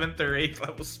 7th or 8th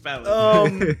level spell.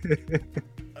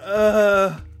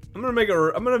 I'm gonna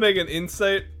make an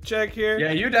insight check here.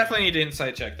 Yeah, you definitely need to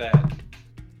insight check that.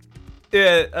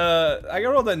 Yeah, I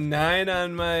rolled a 9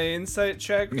 on my insight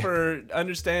check for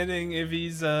understanding if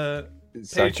he's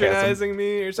patronizing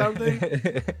me or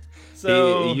something.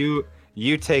 So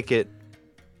you take it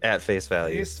at face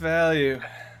value. Face value.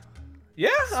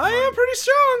 Yeah, I am pretty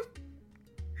strong.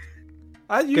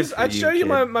 I'd show you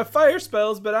my fire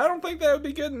spells, but I don't think that would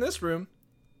be good in this room.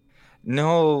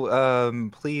 No,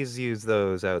 please use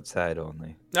those outside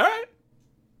only. All right.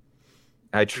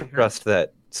 I trust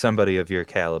that somebody of your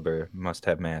caliber must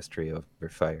have mastery over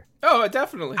fire. Oh,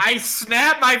 definitely. I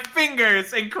snap my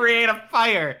fingers and create a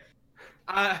fire.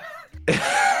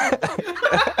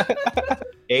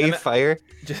 Fire?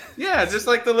 Yeah, just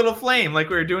like the little flame, like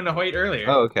we were doing to Hoyt earlier.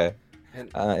 Oh, okay.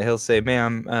 He'll say,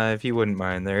 ma'am, if you wouldn't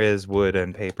mind, there is wood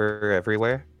and paper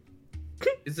everywhere.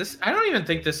 Is this? I don't even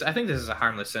think this. I think this is a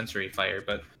harmless sensory fire,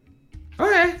 but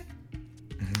okay.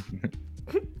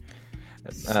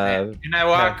 And I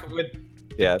walk with.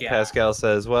 Yeah, Pascal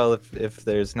says, well, if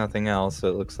there's nothing else,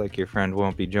 it looks like your friend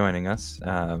won't be joining us.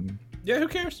 Yeah, who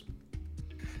cares?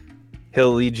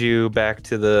 He'll lead you back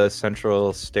to the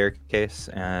central staircase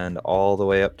and all the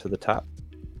way up to the top.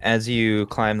 As you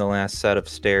climb the last set of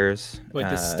stairs... Wait,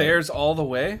 the stairs all the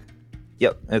way?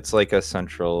 Yep, it's like a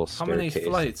central staircase. How many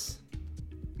flights?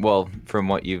 Well, from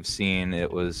what you've seen,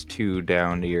 it was 2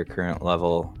 down to your current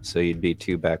level, so you'd be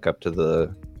 2 back up to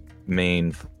the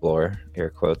main floor, air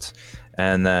quotes.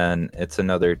 And then it's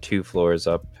another 2 floors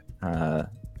up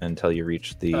until you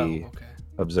reach the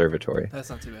observatory. That's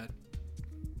not too bad.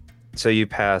 So you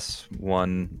pass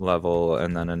one level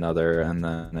and then another, and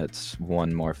then it's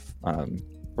one more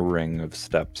ring of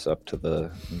steps up to the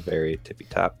very tippy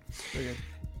top. Okay.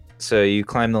 So you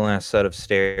climb the last set of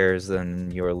stairs,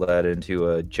 then you're led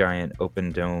into a giant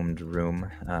open-domed room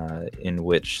in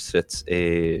which sits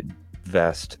a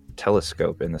vast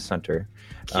telescope in the center.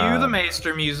 Cue the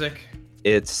Maester music.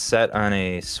 It's set on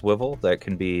a swivel that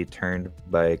can be turned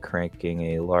by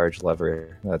cranking a large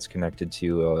lever that's connected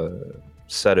to a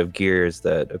set of gears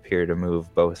that appear to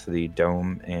move both the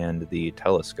dome and the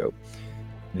telescope.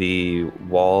 The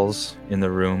walls in the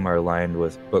room are lined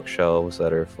with bookshelves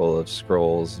that are full of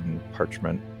scrolls and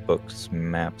parchment books,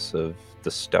 maps of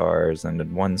the stars,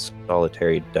 and one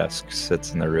solitary desk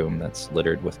sits in the room that's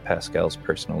littered with Pascal's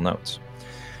personal notes.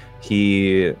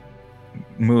 He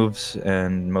moves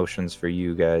and motions for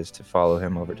you guys to follow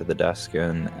him over to the desk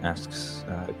and asks,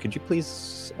 could you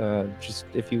please, just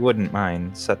if you wouldn't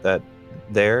mind, set that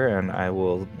there and I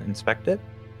will inspect it?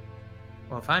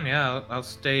 Well, fine, yeah, I'll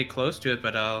stay close to it,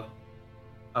 but I'll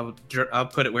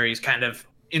put it where he's kind of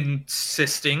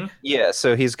insisting. Yeah,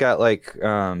 so he's got like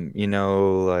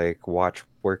like watch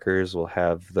workers will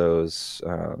have those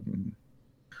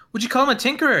Would you call him a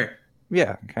tinkerer?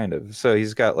 Yeah, kind of. So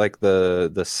he's got like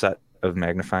the set of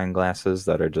magnifying glasses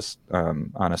that are just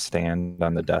on a stand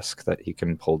on the desk that he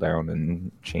can pull down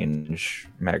and change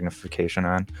magnification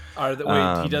on.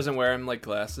 Wait, he doesn't wear them like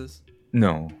glasses?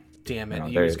 No. Damn it, no,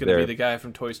 he was going to be the guy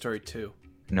from Toy Story 2.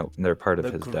 No, they're part of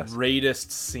his desk. The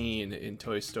greatest scene in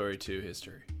Toy Story 2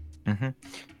 history.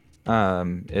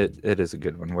 Mm-hmm. It is a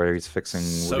good one where he's fixing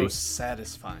so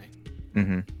satisfying.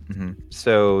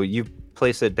 So you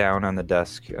place it down on the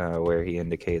desk where he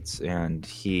indicates, and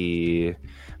he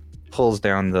pulls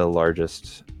down the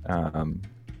largest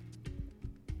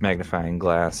magnifying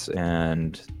glass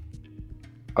and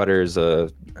utters a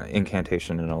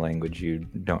incantation in a language you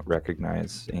don't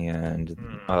recognize, and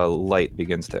a light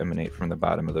begins to emanate from the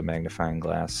bottom of the magnifying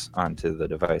glass onto the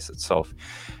device itself.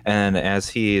 And as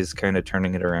he is kind of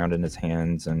turning it around in his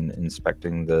hands and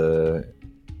inspecting the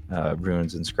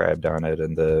runes inscribed on it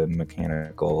and the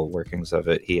mechanical workings of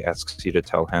it, he asks you to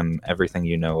tell him everything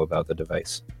you know about the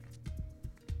device.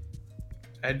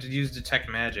 I had to use detect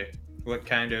magic. What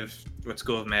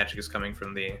school of magic is coming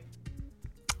from the...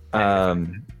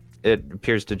 It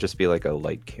appears to just be like a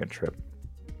light cantrip.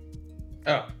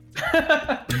 Oh.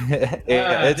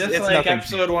 It's like nothing.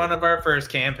 episode 1 of our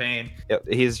first campaign. Yep,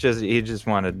 he just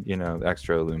wanted,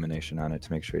 extra illumination on it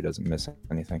to make sure he doesn't miss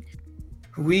anything.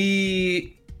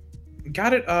 We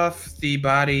got it off the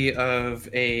body of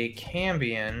a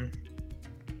Cambion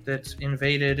that's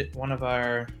invaded one of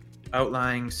our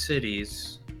outlying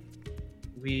cities.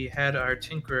 We had our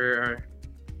tinkerer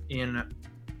in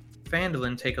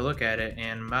Phandalin take a look at it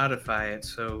and modify it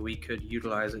so we could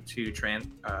utilize it to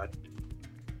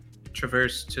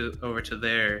traverse over to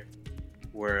their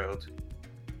world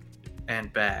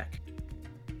and back.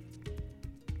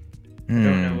 I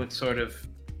don't know what sort of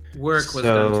work was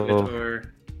done to it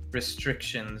or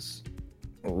restrictions.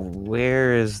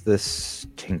 Where is this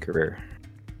tinkerer?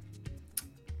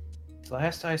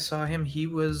 Last I saw him, he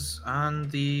was on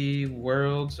the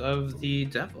world of the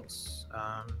devils,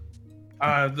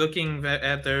 looking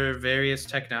at their various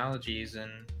technologies,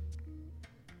 and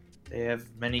they have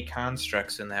many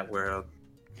constructs in that world.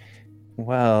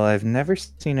 Well, I've never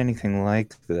seen anything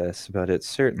like this, but it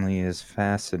certainly is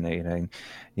fascinating.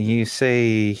 You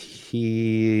say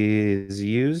he's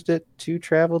used it to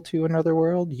travel to another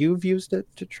world? You've used it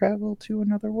to travel to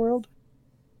another world?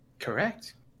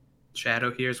 Correct.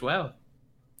 Shadow here as well.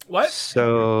 What?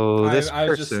 So this I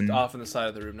was person... just off on the side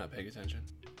of the room, not paying attention.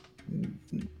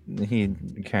 he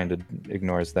kind of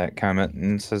ignores that comment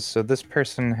and says, so this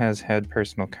person has had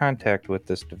personal contact with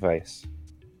this device.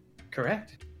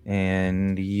 Correct.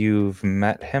 And you've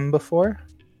met him before?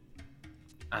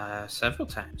 Several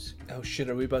times. Oh shit,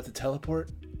 are we about to teleport?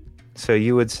 So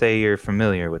you would say you're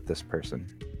familiar with this person?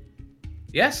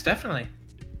 Yes, definitely.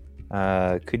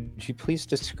 Could you please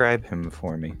describe him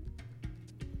for me?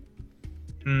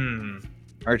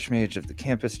 Archmage of the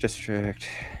campus district.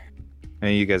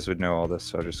 And you guys would know all this,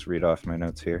 so I'll just read off my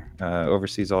notes here.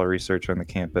 Oversees all research on the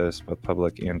campus, both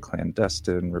public and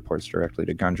clandestine. Reports directly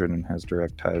to Gundren and has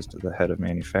direct ties to the head of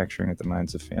manufacturing at the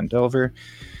mines of Phandelver.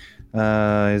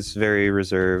 Is very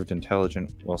reserved,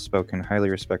 intelligent, well-spoken, highly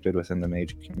respected within the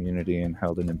mage community, and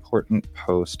held an important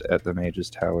post at the Mage's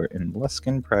Tower in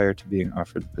Luskan prior to being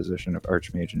offered the position of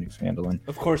Archmage in New Phandalin.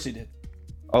 Of course he did.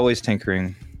 Always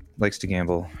tinkering, likes to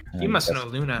gamble. You must know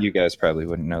Luna. You guys probably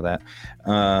wouldn't know that.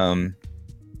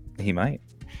 He might.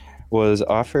 Was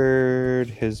offered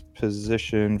his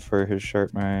position for his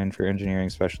sharp mind for engineering,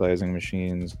 specializing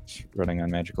machines, running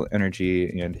on magical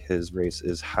energy, and his race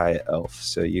is High Elf,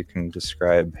 so you can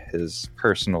describe his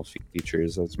personal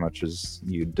features as much as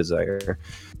you desire.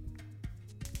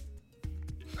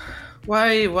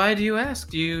 Why do you ask?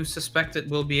 Do you suspect that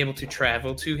we'll be able to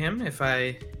travel to him if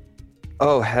I...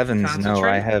 Oh, heavens, no. Concentrate?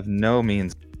 I have no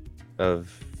means of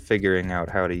figuring out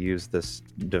how to use this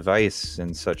device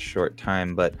in such short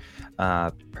time, but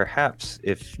perhaps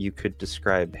if you could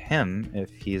describe him,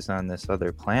 if he's on this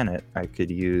other planet, I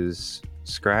could use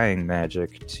scrying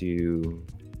magic to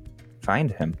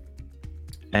find him.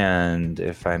 And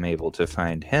if I'm able to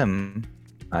find him,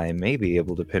 I may be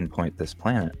able to pinpoint this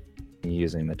planet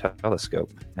using the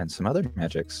telescope and some other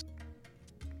magics.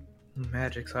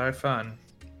 Magics are fun.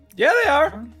 Yeah, they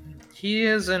are. He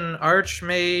is an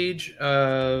archmage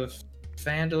of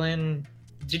Phandalin.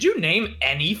 Did you name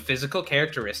any physical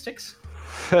characteristics?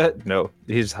 No,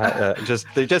 he's high,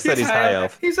 they just said he's high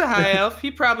elf. He's a high elf.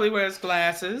 He probably wears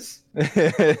glasses.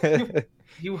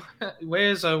 He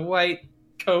wears a white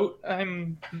coat,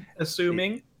 I'm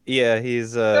assuming. Yeah,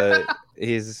 he's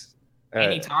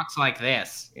and he talks like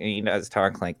this. He does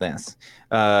talk like this.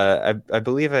 I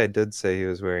believe I did say he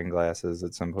was wearing glasses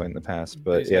at some point in the past,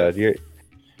 but yeah, your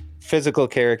physical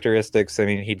characteristics, I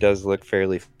mean, he does look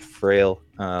fairly frail.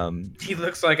 He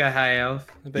looks like a high elf.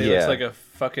 But he looks like a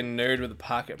fucking nerd with a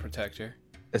pocket protector.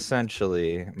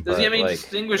 Essentially. Does he have any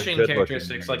distinguishing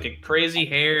characteristics, like a crazy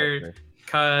hair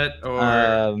cut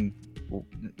or...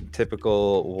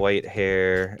 typical white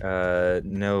hair,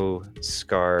 no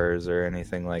scars or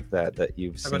anything like that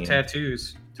you've seen. How about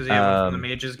tattoos? Does he have one from the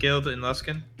Mages Guild in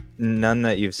Luskan? None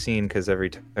that you've seen, because every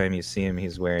time you see him,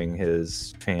 he's wearing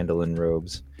his Phandalin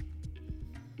robes.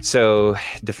 So,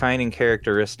 defining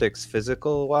characteristics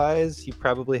physical-wise, you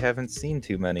probably haven't seen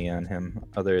too many on him,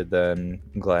 other than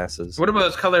glasses. What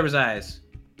about the color of his eyes?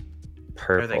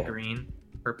 Purple. Are they green?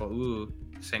 Purple. Ooh,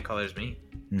 same color as me.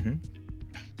 Mm-hmm.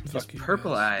 His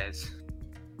purple eyes.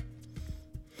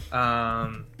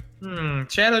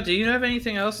 Shadow, do you have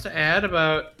anything else to add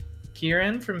about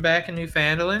Kieran from back in New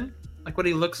Phandalin? Like what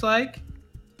he looks like?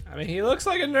 I mean, he looks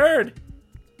like a nerd.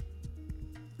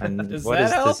 And Does what that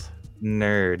is help? this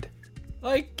nerd?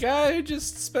 Like, guy who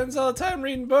just spends all the time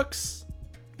reading books.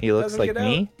 He looks Doesn't like get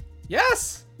me?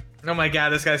 Yes! Oh my god,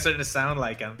 this guy's starting to sound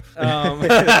like him.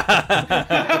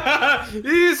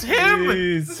 He's him!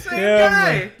 He's the same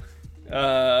guy!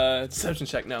 Deception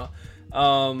check, no.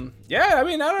 Yeah, I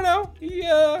mean, I don't know. He,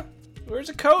 wears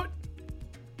a coat,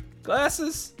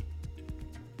 glasses,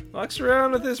 walks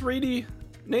around with this reedy,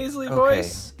 nasally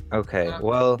voice. Okay,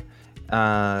 well,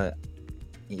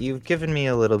 you've given me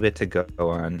a little bit to go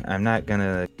on. I'm not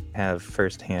gonna have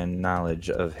first-hand knowledge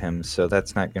of him, so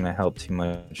that's not gonna help too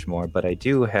much more, but I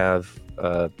do have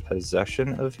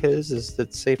possession of his. Is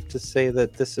it safe to say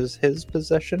that this is his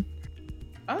possession?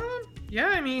 Yeah,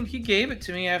 I mean, he gave it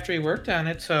to me after he worked on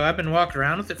it, so I've been walking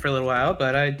around with it for a little while,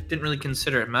 but I didn't really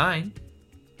consider it mine.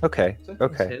 Okay, So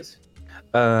okay. it's his.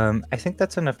 I think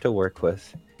that's enough to work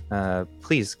with.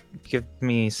 Please, give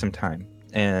me some time.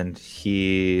 And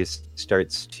he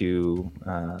starts to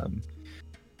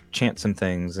chant some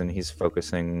things, and he's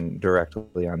focusing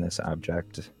directly on this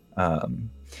object.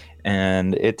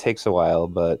 And it takes a while,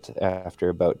 but after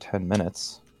about 10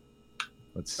 minutes...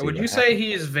 Let's see. Would you say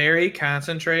he is very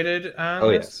concentrated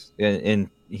on this? Yes. And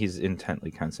he's intently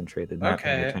concentrated, not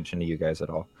paying attention to you guys at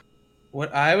all.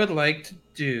 What I would like to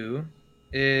do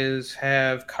is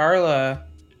have Carla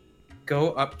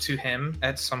go up to him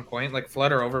at some point, like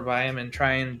flutter over by him and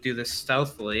try and do this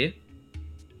stealthily.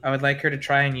 I would like her to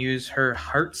try and use her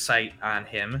heart sight on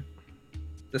him.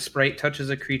 The sprite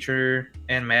touches a creature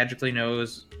and magically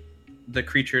knows the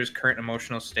creature's current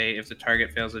emotional state. If the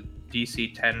target fails a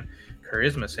DC 10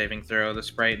 charisma saving throw, the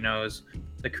sprite knows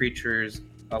the creature's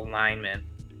alignment.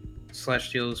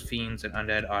 Celestials, fiends, and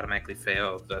undead automatically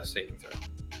fail the saving throw.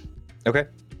 Okay.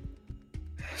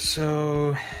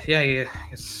 So, yeah.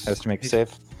 Has to make a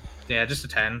save. Yeah, just a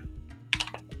 10.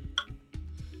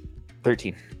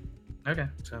 13. Okay,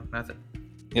 so nothing.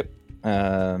 Yep.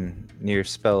 Your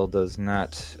spell does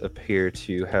not appear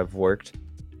to have worked.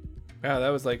 Wow, that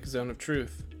was like Zone of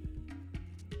Truth.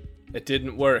 It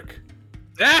didn't work.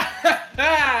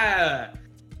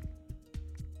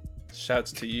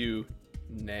 Shouts to you,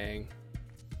 Nang.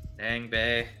 Nang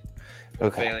Bay.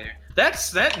 Okay. Failure. That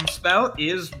spell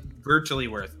is virtually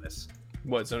worthless.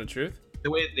 What, Zone of Truth? The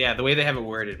way they have it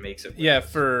worded makes it. Yeah,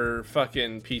 for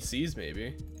fucking PCs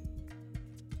maybe.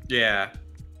 Yeah,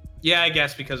 I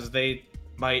guess because they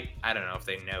might. I don't know if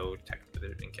they know technically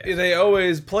they're in cast. They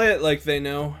always play it like they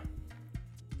know.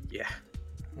 Yeah.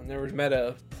 I never met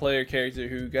a player character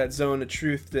who got Zone of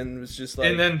Truth and was just like,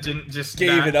 and then didn't just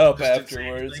gave it up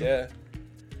afterwards. Yeah.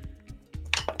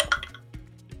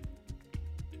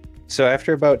 So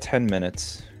after about 10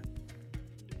 minutes,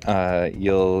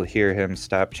 you'll hear him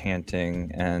stop chanting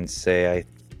and say, "I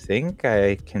think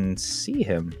I can see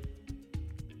him."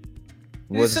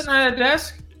 He's sitting at a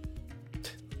desk?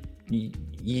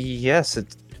 Yes,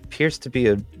 it appears to be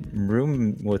a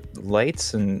room with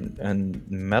lights and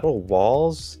metal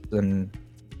walls and...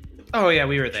 Oh yeah,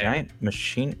 we were there. Giant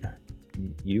machine...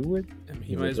 You would? I mean, You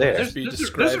you were might as well there. just be There's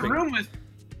describing. a room with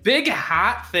big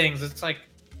hot things. It's like,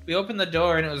 we opened the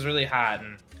door and it was really hot,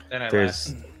 and then I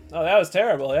There's left. Oh, that was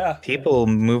terrible, yeah. people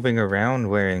moving around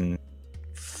wearing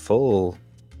full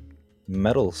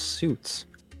metal suits.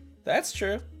 That's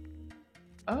true.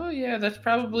 Oh yeah, that's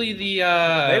probably the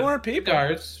They weren't people.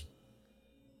 guards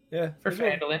Yeah. for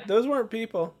Fandolin. Those weren't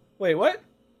people. Wait, what?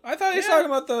 I thought he was talking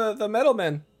about the metal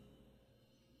men.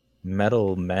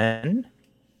 Metal men?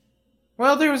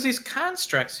 Well, there was these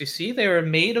constructs. You see, they were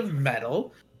made of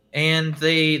metal, and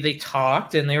they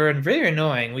talked, and they were very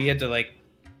annoying. We had to like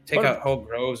take out whole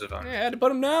groves of them. Yeah, I had to put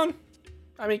them down.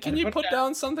 I mean, can you put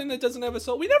down something that doesn't have a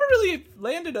soul? We never really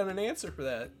landed on an answer for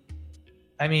that.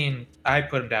 I mean, I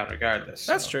put them down regardless.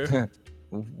 That's so. true.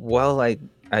 Well, I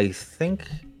think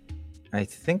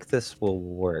this will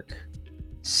work.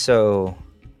 So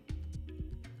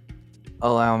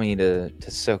allow me to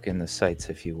soak in the sights,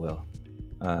 if you will,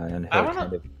 and he'll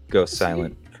kind of go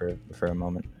silent for a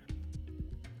moment.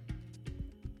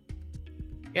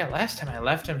 Yeah, last time I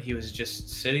left him, he was just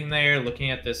sitting there looking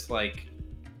at this like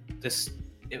this.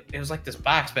 It was like this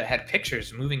box, but it had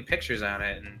pictures, moving pictures on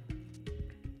it, and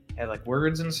had like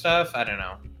words and stuff. I don't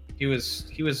know. He was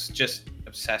just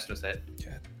obsessed with it.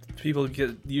 People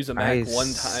use a Mac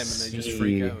one time and they just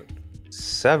freak out.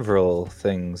 Several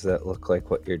things that look like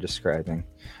what you're describing.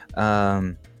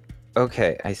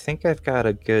 Okay, I think I've got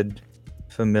a good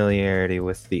familiarity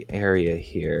with the area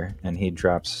here, and he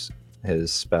drops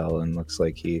his spell and looks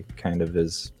like he kind of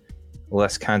is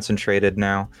less concentrated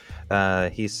now.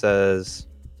 He says,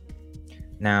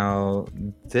 "Now,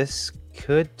 this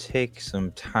could take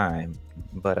some time,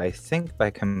 but I think by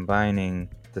combining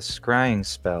the scrying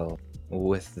spell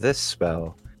with this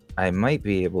spell, I might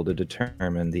be able to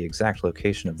determine the exact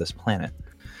location of this planet."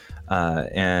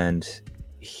 And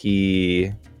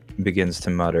he begins to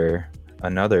mutter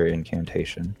another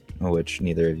incantation, which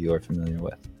neither of you are familiar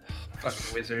with.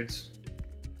 Fucking wizards.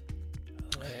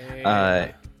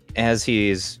 As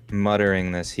he's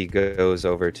muttering this, he goes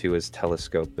over to his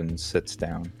telescope and sits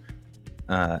down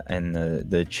in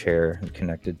the chair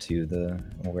connected to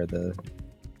where the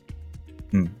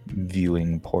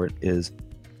viewing port is.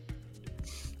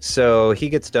 So he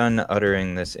gets done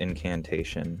uttering this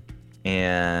incantation,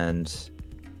 and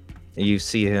you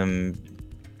see him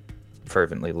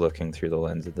fervently looking through the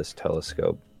lens of this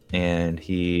telescope, and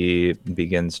he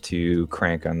begins to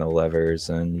crank on the levers,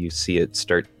 and you see it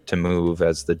start to move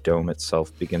as the dome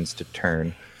itself begins to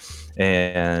turn,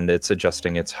 and it's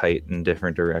adjusting its height in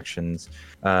different directions.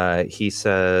 He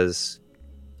says,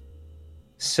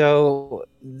 "So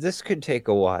this could take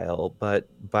a while, but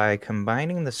by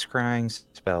combining the scrying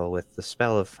spell with the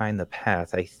spell of Find the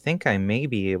Path, I think I may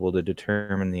be able to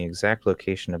determine the exact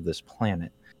location of this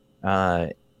planet.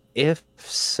 If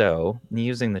so,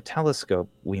 using the telescope,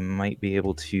 we might be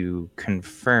able to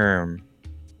confirm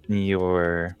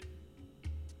your...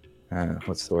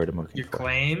 what's the word I'm looking for?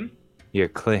 Claim? Your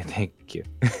claim, thank you.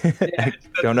 Yeah.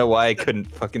 I don't know why I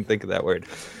couldn't fucking think of that word.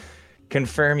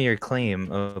 Confirm your claim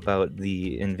about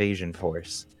the invasion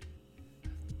force."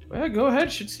 Well, go ahead.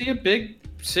 Should see a big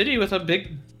city with a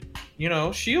big,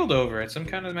 shield over it. Some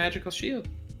kind of magical shield.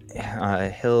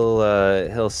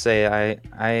 he'll say,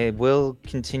 I will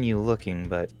continue looking,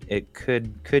 but it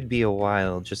could be a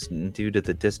while just due to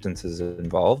the distances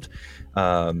involved.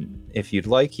 If you'd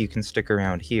like, you can stick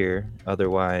around here.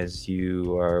 Otherwise,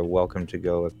 you are welcome to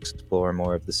go explore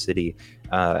more of the city.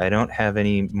 I don't have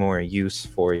any more use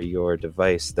for your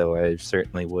device, though I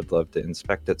certainly would love to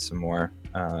inspect it some more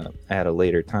at a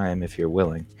later time if you're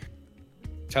willing.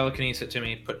 Telekinesis it to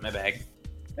me, put it in my bag.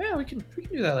 Yeah, we can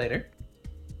do that later.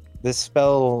 This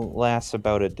spell lasts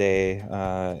about a day.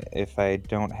 If I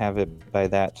don't have it by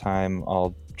that time,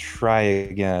 I'll try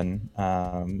again.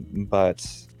 But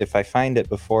if I find it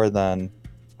before then,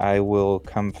 I will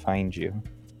come find you.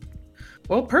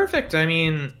 Well, perfect. I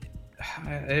mean,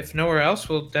 if nowhere else,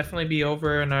 we'll definitely be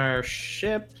over in our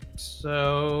ship.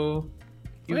 So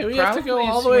wait, we have to go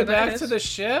all the way back to the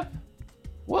ship?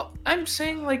 Well, I'm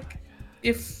saying, like,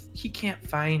 if he can't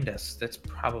find us, that's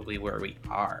probably where we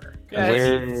are. Yeah,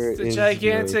 it's a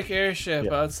gigantic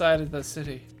airship outside of the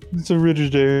city. It's a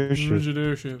rigid airship. Rigid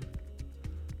airship.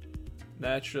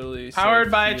 Naturally powered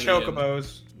by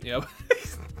chocobos. Yep.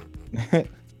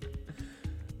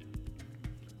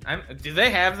 Do they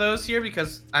have those here?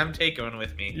 Because I'm taking one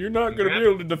with me. You're not going to be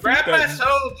able to defeat that. Grab my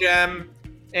soul gem,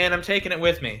 and I'm taking it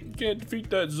with me. You can't defeat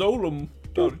that Zolom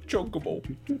without a chocobo.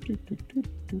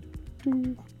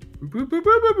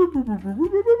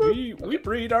 We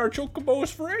breed our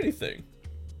chocobos for anything.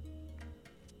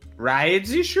 Ride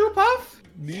the shoe puff?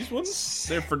 These ones,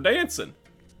 they're for dancing.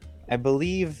 I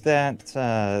believe that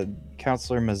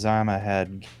Counselor Mazama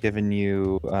had given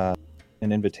you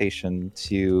an invitation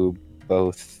to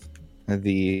both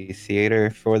the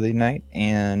theater for the night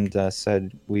and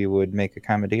said we would make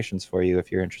accommodations for you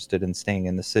if you're interested in staying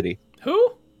in the city.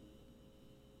 Who?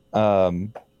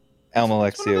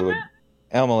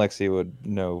 Almalexia would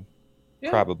know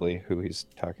probably who he's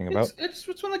talking about. It's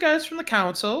one of the guys from the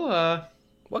council.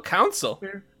 What council?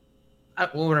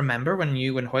 Well, remember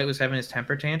when Hoyt was having his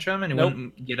temper tantrum and he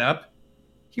wouldn't get up?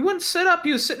 He wouldn't sit up.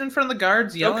 He was sitting in front of the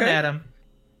guards yelling at him.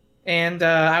 And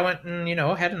I went and,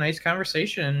 had a nice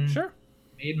conversation. Sure.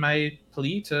 Made my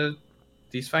plea to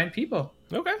these fine people.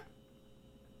 Okay.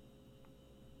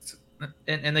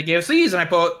 And they gave us these, and I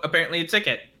bought apparently a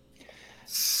ticket.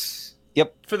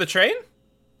 Yep. For the train?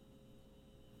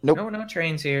 Nope. No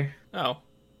trains here. Oh.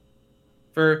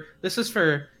 This is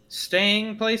for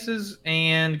staying places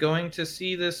and going to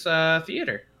see this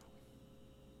theater.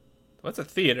 What's a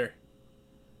theater?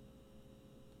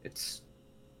 It's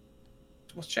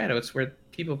Shadow. It's where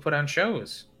people put on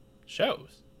shows.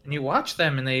 Shows? And you watch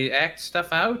them, and they act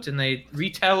stuff out, and they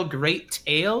retell great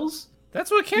tales.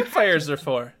 That's what campfires are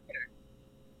for.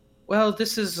 Well,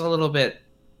 this is a little bit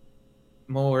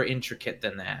more intricate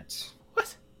than that.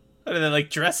 What? Do they, like,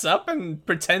 dress up and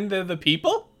pretend they're the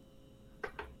people?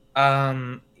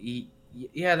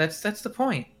 Yeah, that's the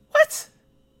point. What?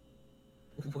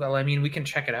 Well, I mean, we can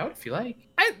check it out if you like.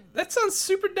 That sounds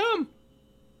super dumb.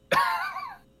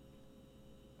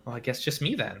 Well, I guess just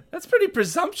me then. That's pretty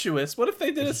presumptuous. What if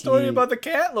they did a story about the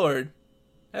Cat Lord?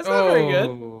 That's not very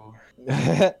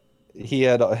good. He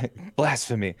had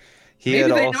blasphemy. He had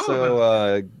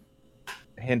also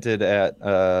hinted at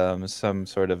some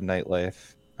sort of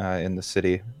nightlife in the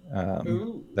city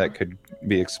that could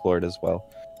be explored as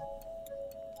well.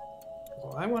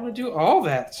 Well, I want to do all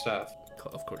that stuff.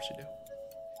 Of course you do.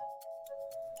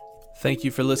 Thank you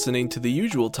for listening to The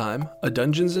Usual Time, a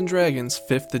Dungeons & Dragons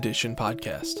 5th edition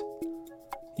podcast.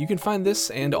 You can find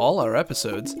this and all our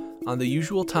episodes on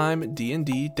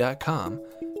theusualtimednd.com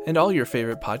and all your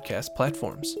favorite podcast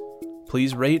platforms.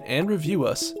 Please rate and review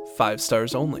us 5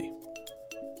 stars only.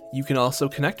 You can also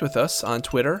connect with us on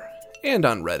Twitter and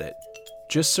on Reddit.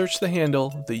 Just search the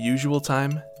handle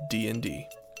theusualtimednd.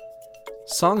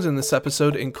 Songs in this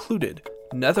episode included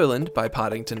Netherland by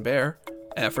Poddington Bear,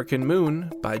 African Moon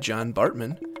by John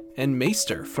Bartman, and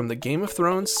Maester from the Game of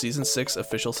Thrones Season 6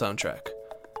 official soundtrack,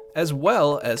 as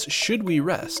well as Should We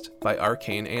Rest by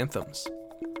Arcane Anthems.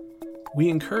 We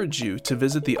encourage you to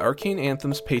visit the Arcane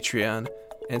Anthems Patreon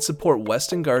and support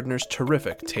Weston Gardner's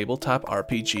terrific tabletop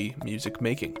RPG music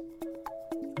making.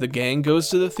 The gang goes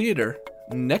to the theater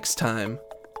next time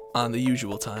on The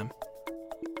Usual Time.